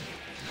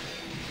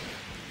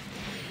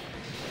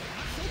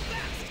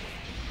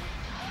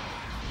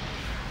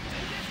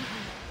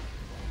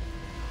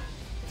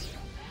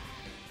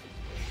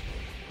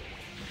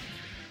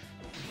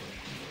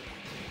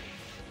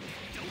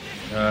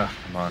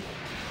 Come on.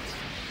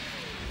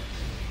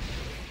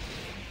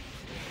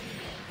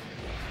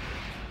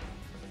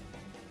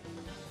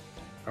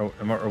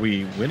 Are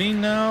we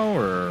winning now,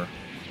 or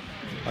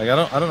like I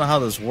don't know how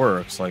this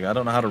works. Like I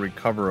don't know how to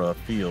recover a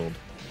field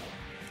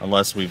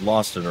unless we've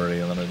lost it already,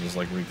 and then I just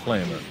like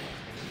reclaim it.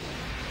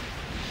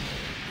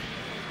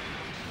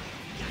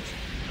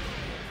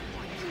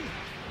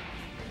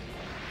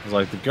 It's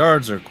like the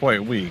guards are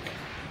quite weak.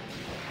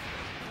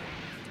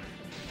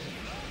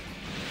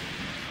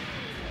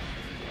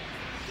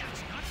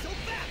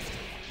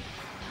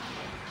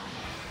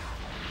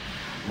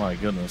 My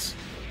goodness.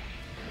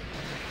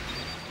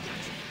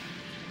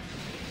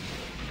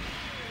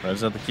 I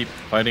just have to keep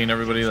fighting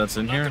everybody that's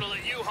in here. I'm not gonna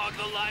let you hog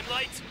the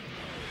limelight.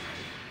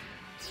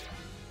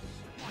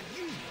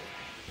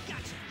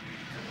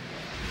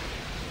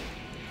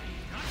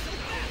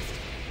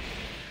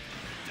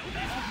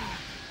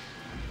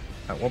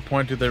 At what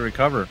point do they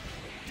recover?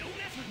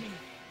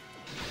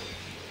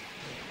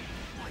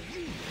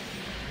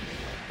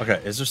 Okay,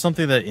 is there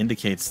something that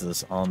indicates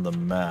this on the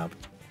map?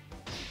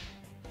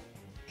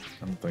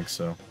 I don't think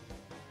so.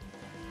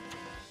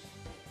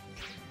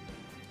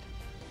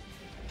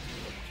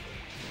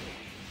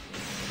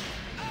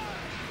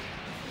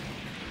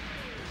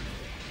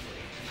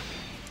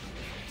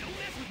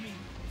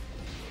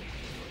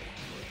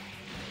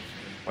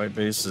 White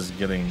base is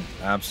getting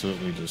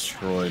absolutely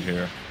destroyed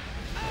here.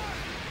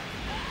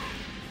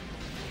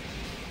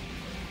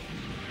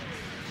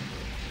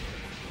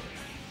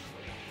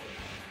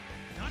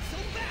 Not so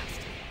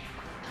fast.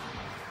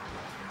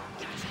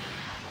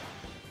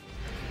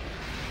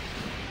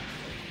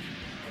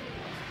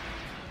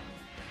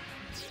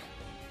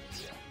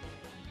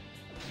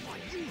 Why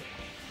you?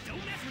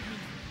 Don't mess with me.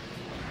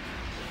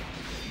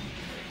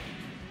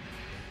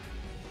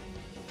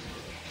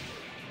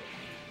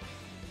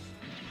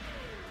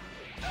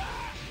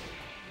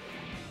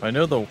 If I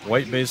know the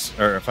white base,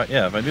 or if I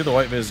knew the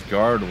white base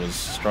guard was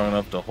strong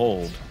enough to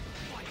hold,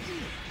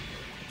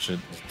 which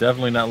it's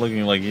definitely not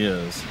looking like he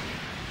is,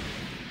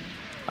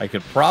 I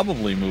could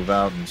probably move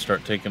out and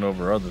start taking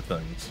over other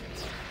things.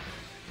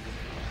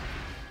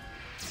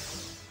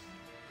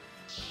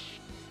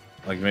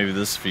 Like maybe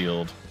this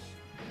field.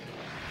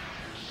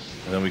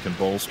 And then we can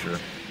bolster.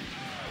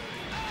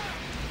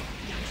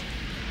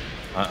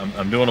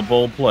 I'm doing a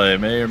bold play. It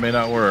may or may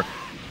not work.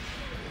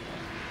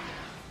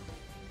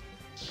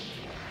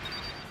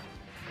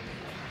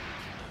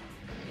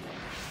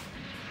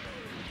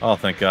 Oh,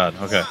 thank God.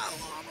 Okay. Wow,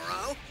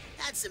 Amuro.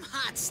 That's some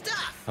hot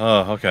stuff.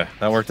 Oh, okay.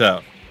 That worked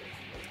out.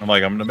 I'm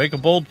like, I'm going to make a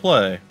bold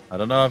play. I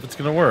don't know if it's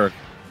going to work.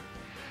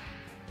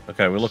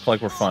 Okay, we look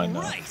like we're fine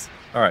now.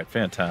 All right,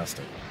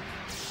 fantastic.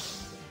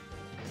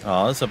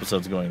 Oh, this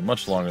episode's going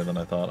much longer than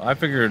I thought. I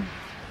figured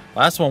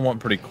last one went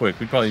pretty quick.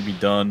 We'd probably be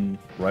done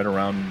right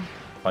around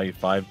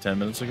 5-10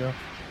 minutes ago.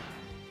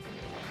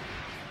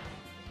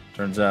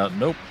 Turns out,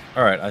 nope.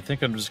 All right, I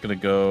think I'm just going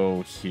to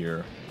go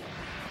here.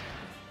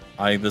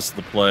 This is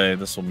the play.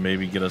 This will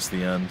maybe get us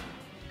the end.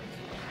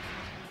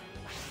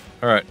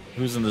 All right,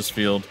 who's in this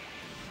field?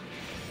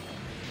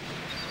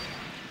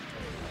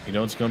 You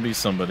know it's going to be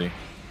somebody.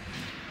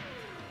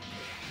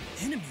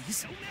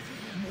 Enemies?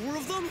 More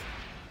of them?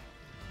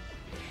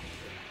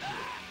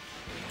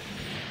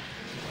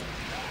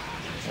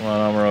 Come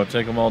on, Amuro.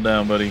 Take them all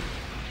down, buddy.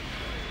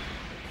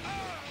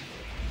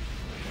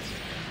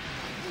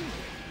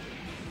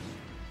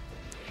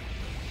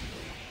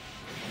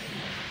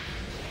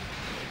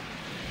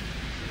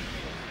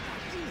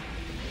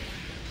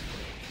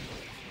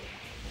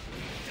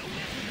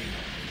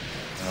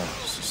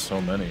 So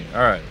many.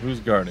 All right,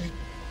 who's guarding?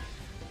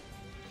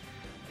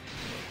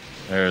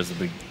 There's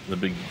the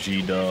big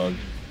G dog.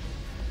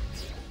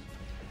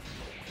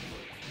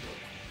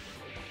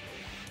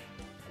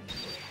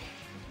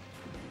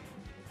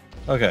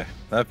 Okay,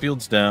 that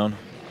field's down.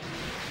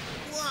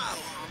 Whoa,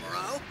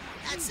 Amuro.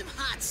 That's some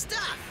hot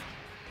stuff.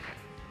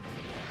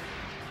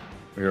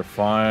 We are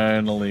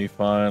finally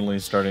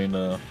starting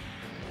to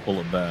pull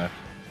it back.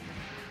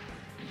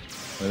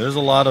 There's a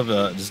lot of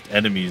just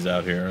enemies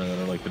out here that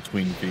are like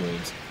between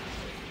fields.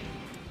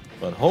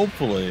 But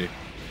hopefully,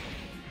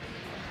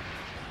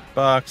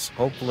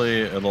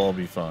 hopefully it'll all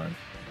be fine.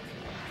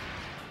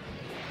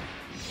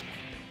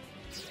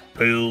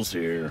 Pills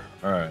here.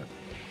 Alright.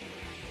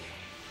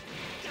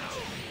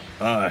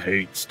 I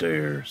hate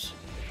stairs.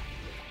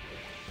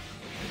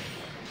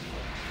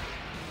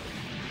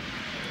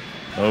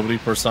 Nobody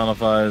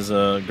personifies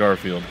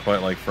Garfield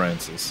quite like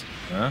Francis.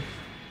 Huh?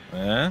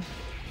 Eh?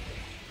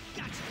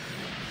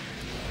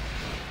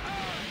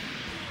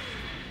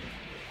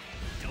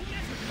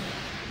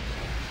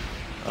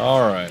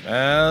 Alright,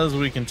 as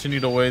we continue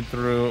to wade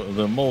through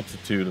the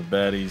multitude of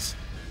baddies,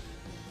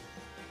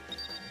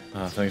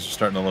 things are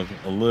starting to look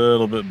a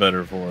little bit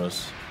better for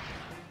us.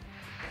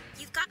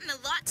 You've gotten a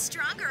lot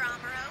stronger,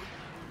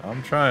 Amuro.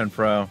 I'm trying,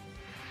 Frau.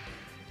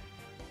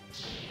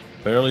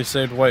 Barely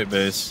saved white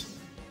base.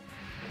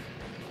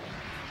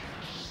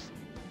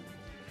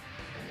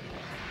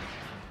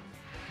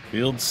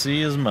 Field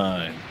C is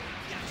mine.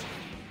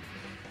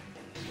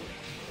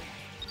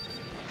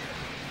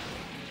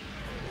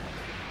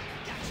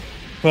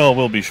 Well,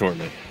 we'll be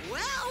shortly.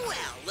 Well,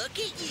 look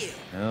at you.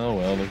 Oh,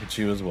 well, look at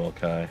you as well,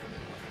 Kai.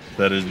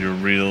 That is your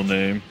real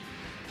name.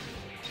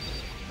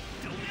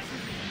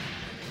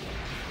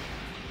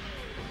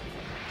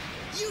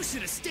 You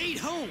should have stayed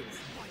home.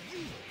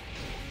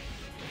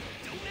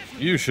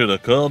 You should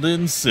have called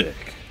in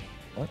sick.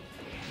 What?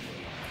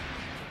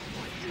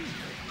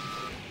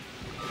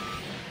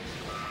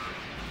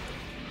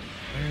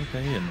 Why are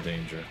they in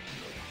danger?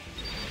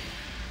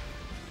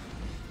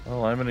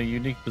 Well, I'm in a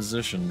unique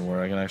position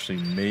where I can actually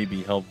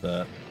maybe help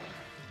that.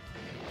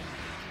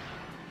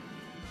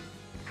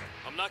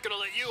 I'm not gonna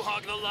let you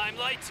hog the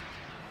limelight.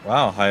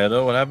 Wow,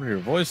 Hayato, what happened to your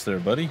voice there,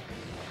 buddy?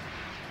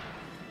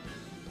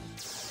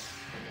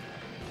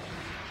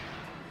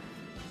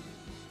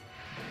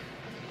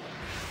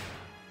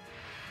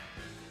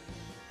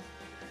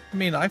 I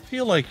mean, I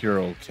feel like you're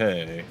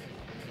okay.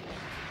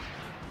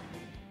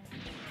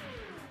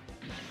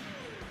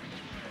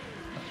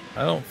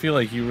 I don't feel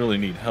like you really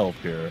need help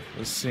here.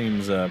 This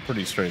seems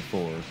pretty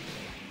straightforward.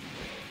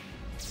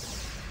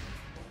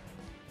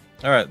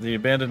 Alright, the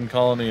abandoned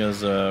colony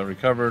is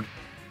recovered.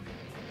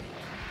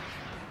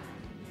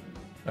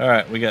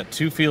 Alright, we got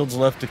 2 fields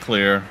left to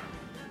clear.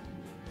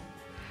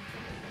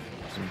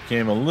 So we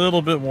became a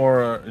little bit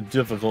more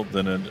difficult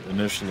than it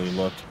initially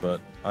looked,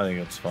 but I think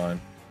it's fine.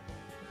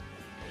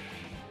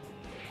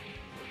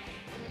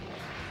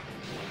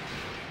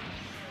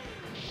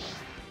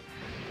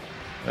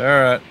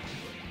 Alright.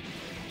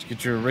 Let's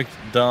get your Rick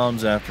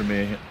Doms after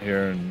me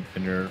here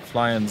and your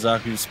flying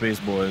Zaku Space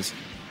Boys.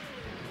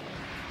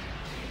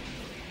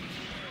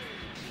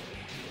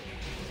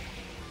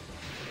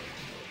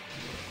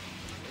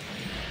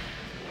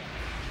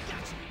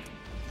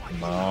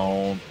 Come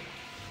on.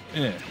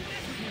 Yeah.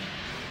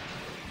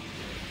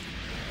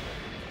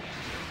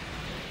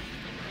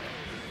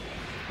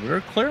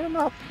 We're clearing them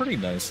out pretty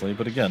nicely,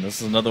 but again,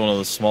 this is another one of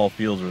those small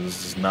fields where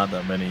there's just not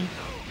that many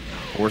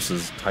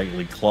horses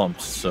tightly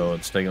clumped, so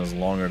it's taking us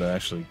longer to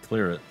actually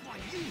clear it.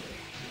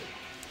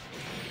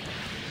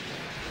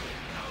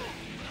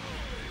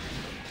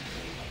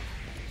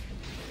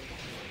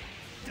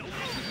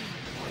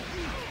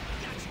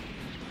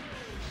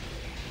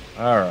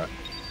 Alright.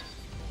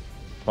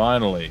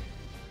 Finally.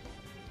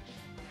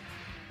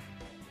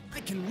 I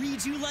can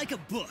read you like a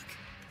book.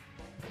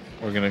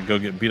 We're gonna go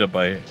get beat up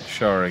by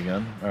Char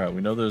again. Alright, we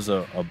know there's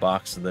a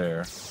box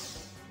there.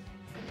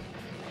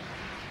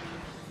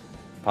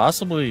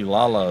 Possibly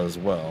Lala as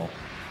well.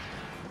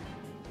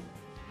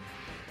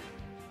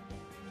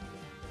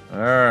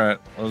 Alright,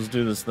 let's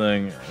do this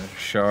thing.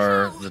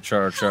 Char, the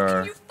Char.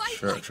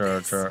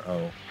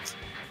 Oh.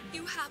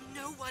 You have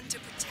no one to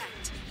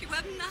protect. You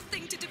have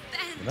nothing to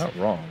defend. You're not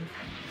wrong.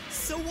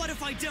 So what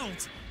if I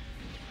don't?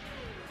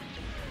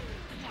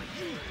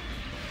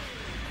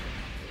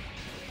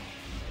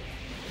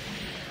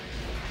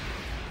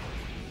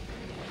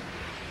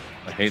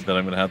 I hate that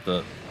I'm gonna have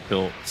to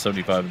kill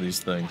 75 of these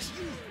things.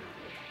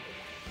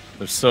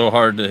 They're so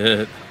hard to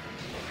hit.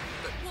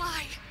 But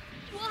why?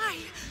 Why?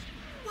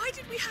 Why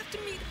did we have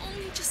to meet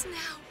only just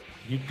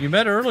now? You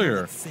met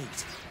earlier.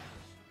 Fate.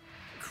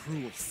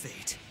 Cruel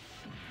fate.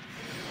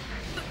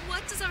 But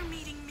what does our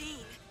meeting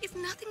mean if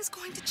nothing's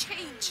going to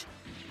change?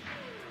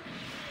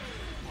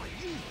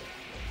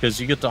 Because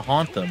you get to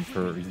haunt them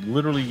for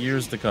literally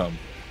years to come.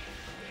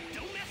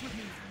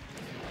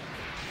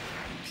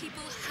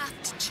 People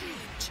have to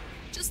change,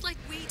 just like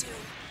we do.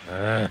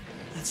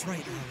 That's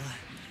right, Lala.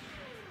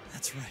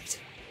 That's right.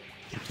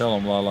 Tell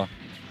him, Lala.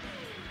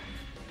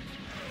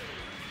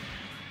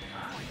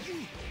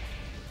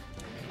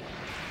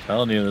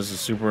 Telling you, this is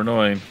super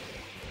annoying.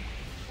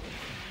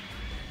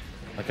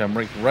 Like I'm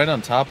right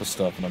on top of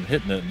stuff and I'm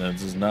hitting it and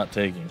it's just not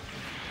taking.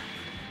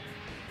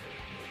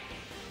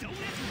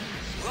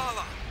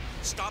 Lala,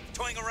 stop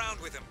toying around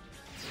with him.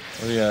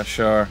 Oh yeah,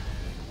 Char.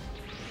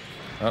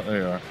 Oh,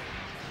 there you are.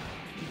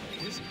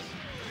 You've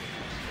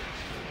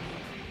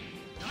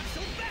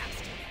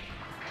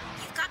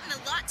gotten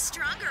a lot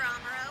stronger,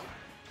 Amuro.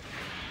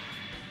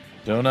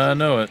 Don't I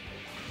know it?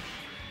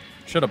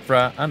 Shut up,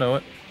 Fry. I know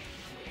it.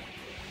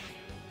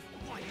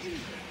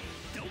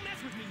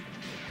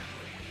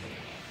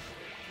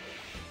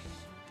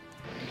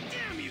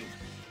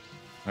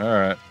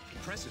 Alright.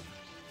 Impressive.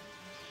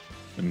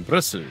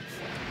 Impressive.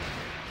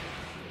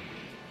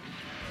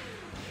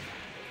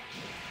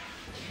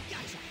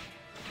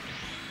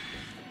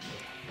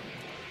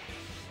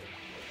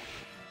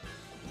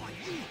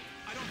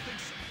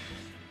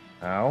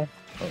 Ow.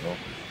 Uh-oh.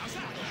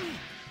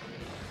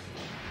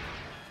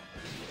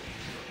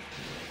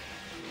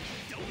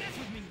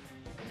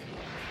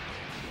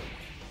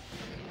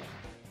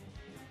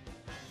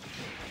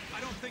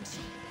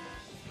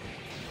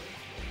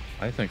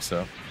 I think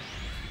so.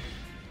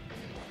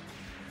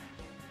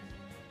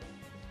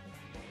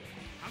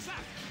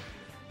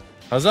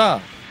 Huzzah!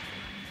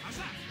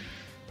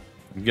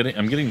 I'm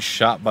getting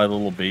shot by the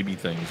little baby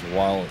things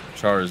while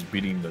Char is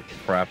beating the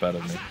crap out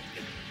of me.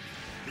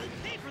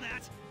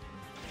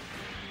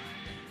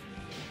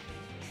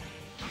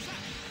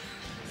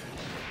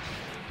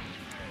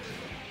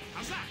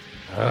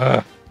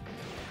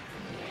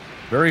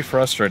 Very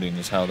frustrating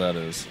is how that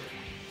is.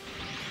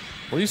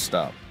 Please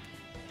stop.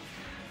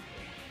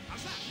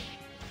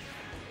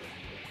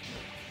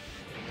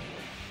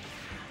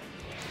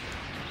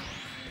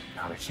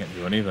 God, I can't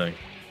do anything.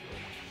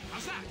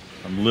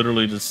 I'm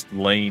literally just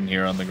laying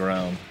here on the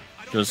ground,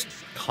 just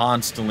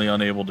constantly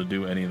unable to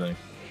do anything.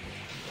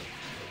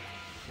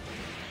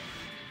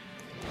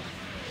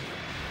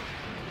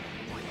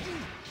 Why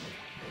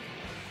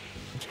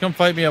don't you come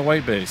fight me at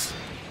White Base?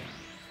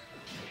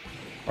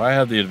 Or I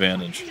have the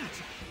advantage.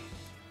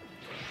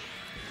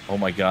 Oh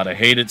my god, I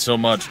hate it so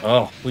much.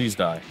 Oh, please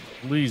die.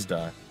 Please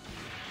die.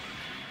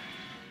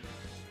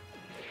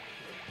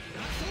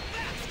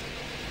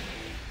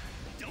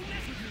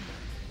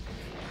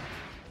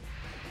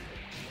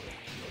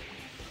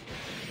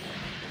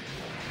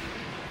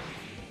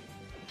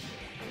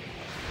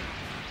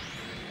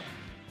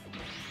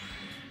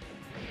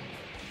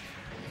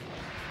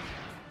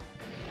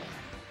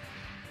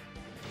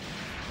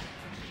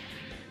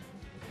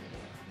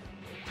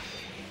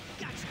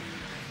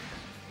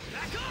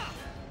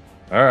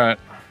 All right.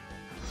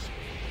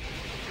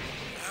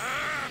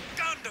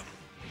 Gundam!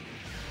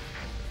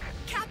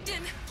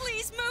 Captain,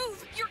 please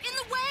move! You're in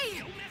the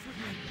way!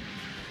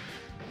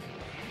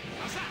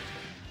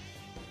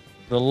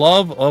 The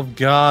love of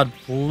God,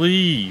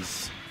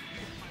 please.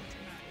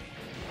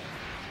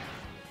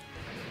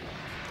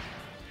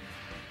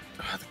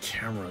 God, the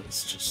camera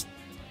is just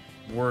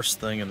the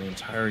worst thing in the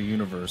entire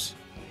universe.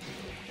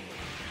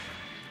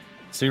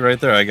 See right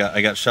there, I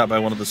got shot by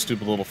one of the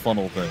stupid little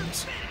funnel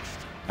things.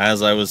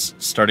 As I was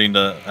starting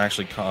to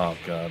actually, oh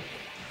god.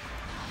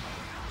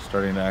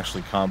 Starting to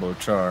actually combo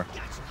Char.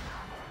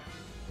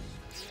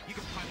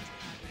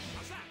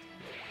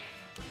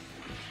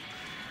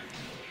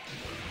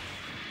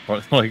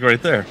 Like right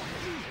there.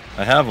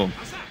 I have him.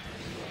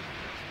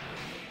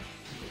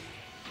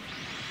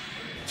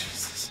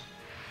 Jesus.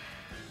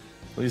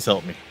 Please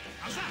help me.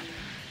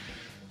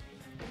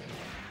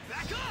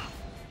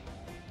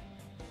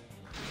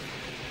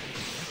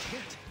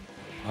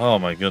 Oh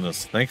my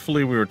goodness.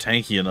 Thankfully we were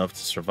tanky enough to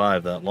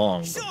survive that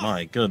long, but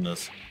my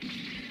goodness.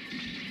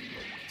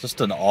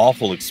 Just an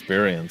awful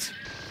experience.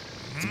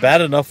 It's bad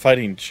enough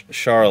fighting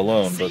Char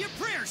alone, but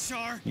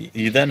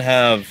you then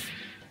have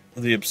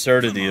the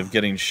absurdity of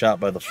getting shot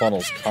by the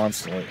funnels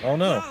constantly. Oh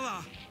no.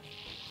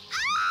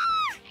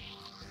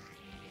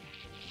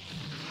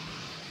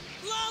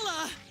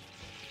 Lala!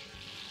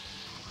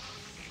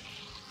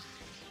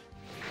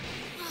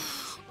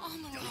 Oh,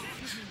 Amuro,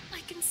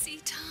 I can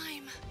see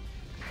time.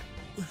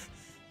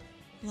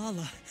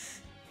 Lala,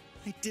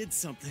 I did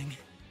something.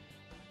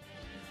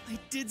 I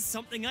did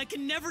something I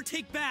can never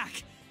take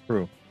back.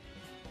 True.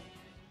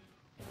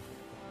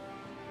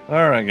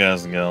 Alright,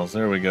 guys and gals,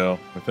 there we go.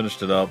 We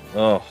finished it up.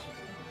 Oh,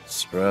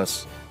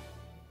 stress.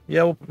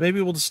 Yeah, well,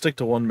 maybe we'll just stick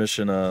to one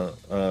mission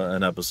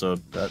an episode.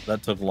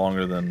 That took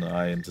longer than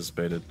I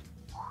anticipated.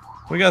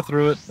 We got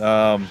through it.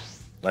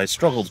 I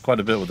struggled quite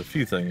a bit with a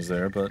few things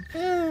there, but...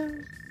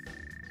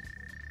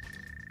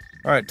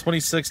 Alright,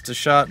 26 to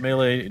shot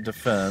melee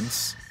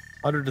defense.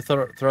 100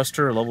 to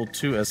thruster, level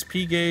 2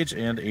 SP gauge,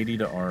 and 80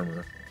 to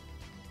armor.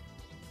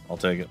 I'll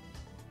take it.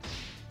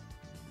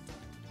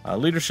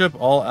 Leadership,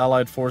 all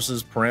allied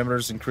forces,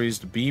 parameters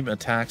increased, beam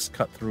attacks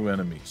cut through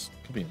enemies.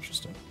 Could be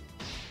interesting.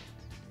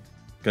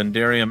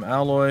 Gundarium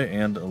alloy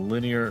and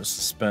linear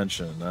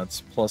suspension.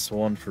 That's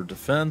 +1 for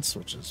defense,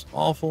 which is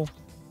awful.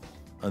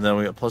 And then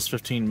we got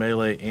 +15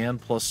 melee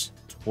and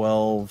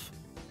 +12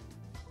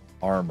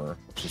 armor,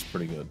 which is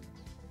pretty good.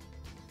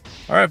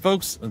 Alright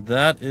folks,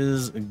 that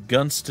is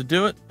Guns to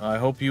do it. I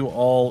hope you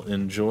all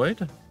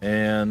enjoyed.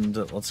 And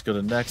let's go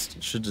to next.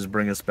 It should just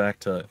bring us back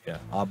to, yeah,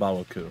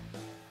 Abawaku.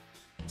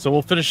 So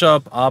we'll finish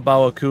up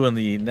Abawaku in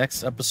the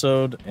next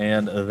episode,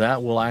 and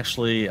that will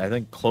actually, I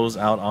think, close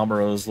out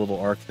Amuro's little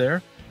arc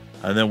there.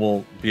 And then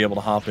we'll be able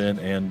to hop in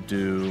and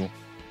do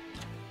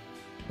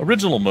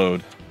original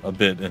mode a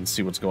bit and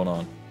see what's going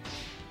on.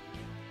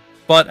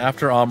 But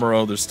after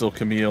Amuro, there's still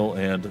Camille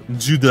and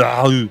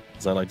Judahu,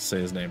 as I like to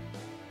say his name.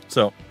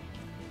 So,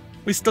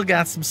 we still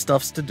got some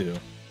stuffs to do.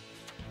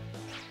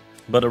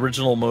 But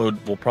original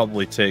mode will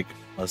probably take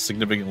a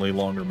significantly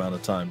longer amount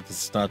of time, because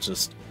it's not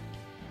just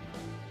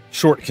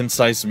short,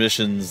 concise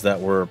missions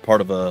that were part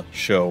of a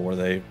show where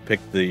they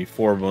picked the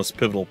 4 most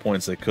pivotal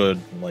points they could,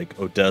 like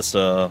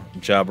Odessa,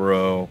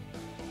 Jaburo,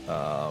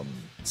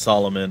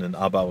 Solomon, and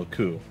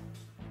Abawaku.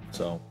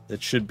 So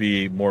it should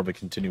be more of a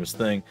continuous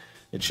thing.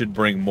 It should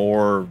bring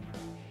more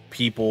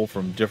people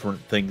from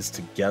different things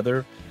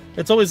together.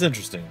 It's always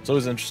interesting. It's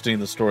always interesting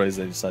the stories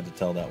they decide to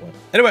tell that way.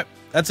 Anyway,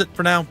 that's it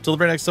for now. Till the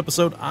very next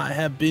episode, I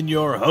have been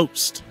your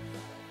host,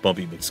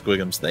 Bumpy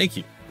McSquigums. Thank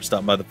you for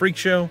stopping by the Freak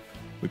Show.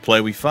 We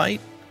play, we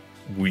fight,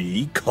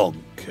 we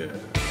conquer.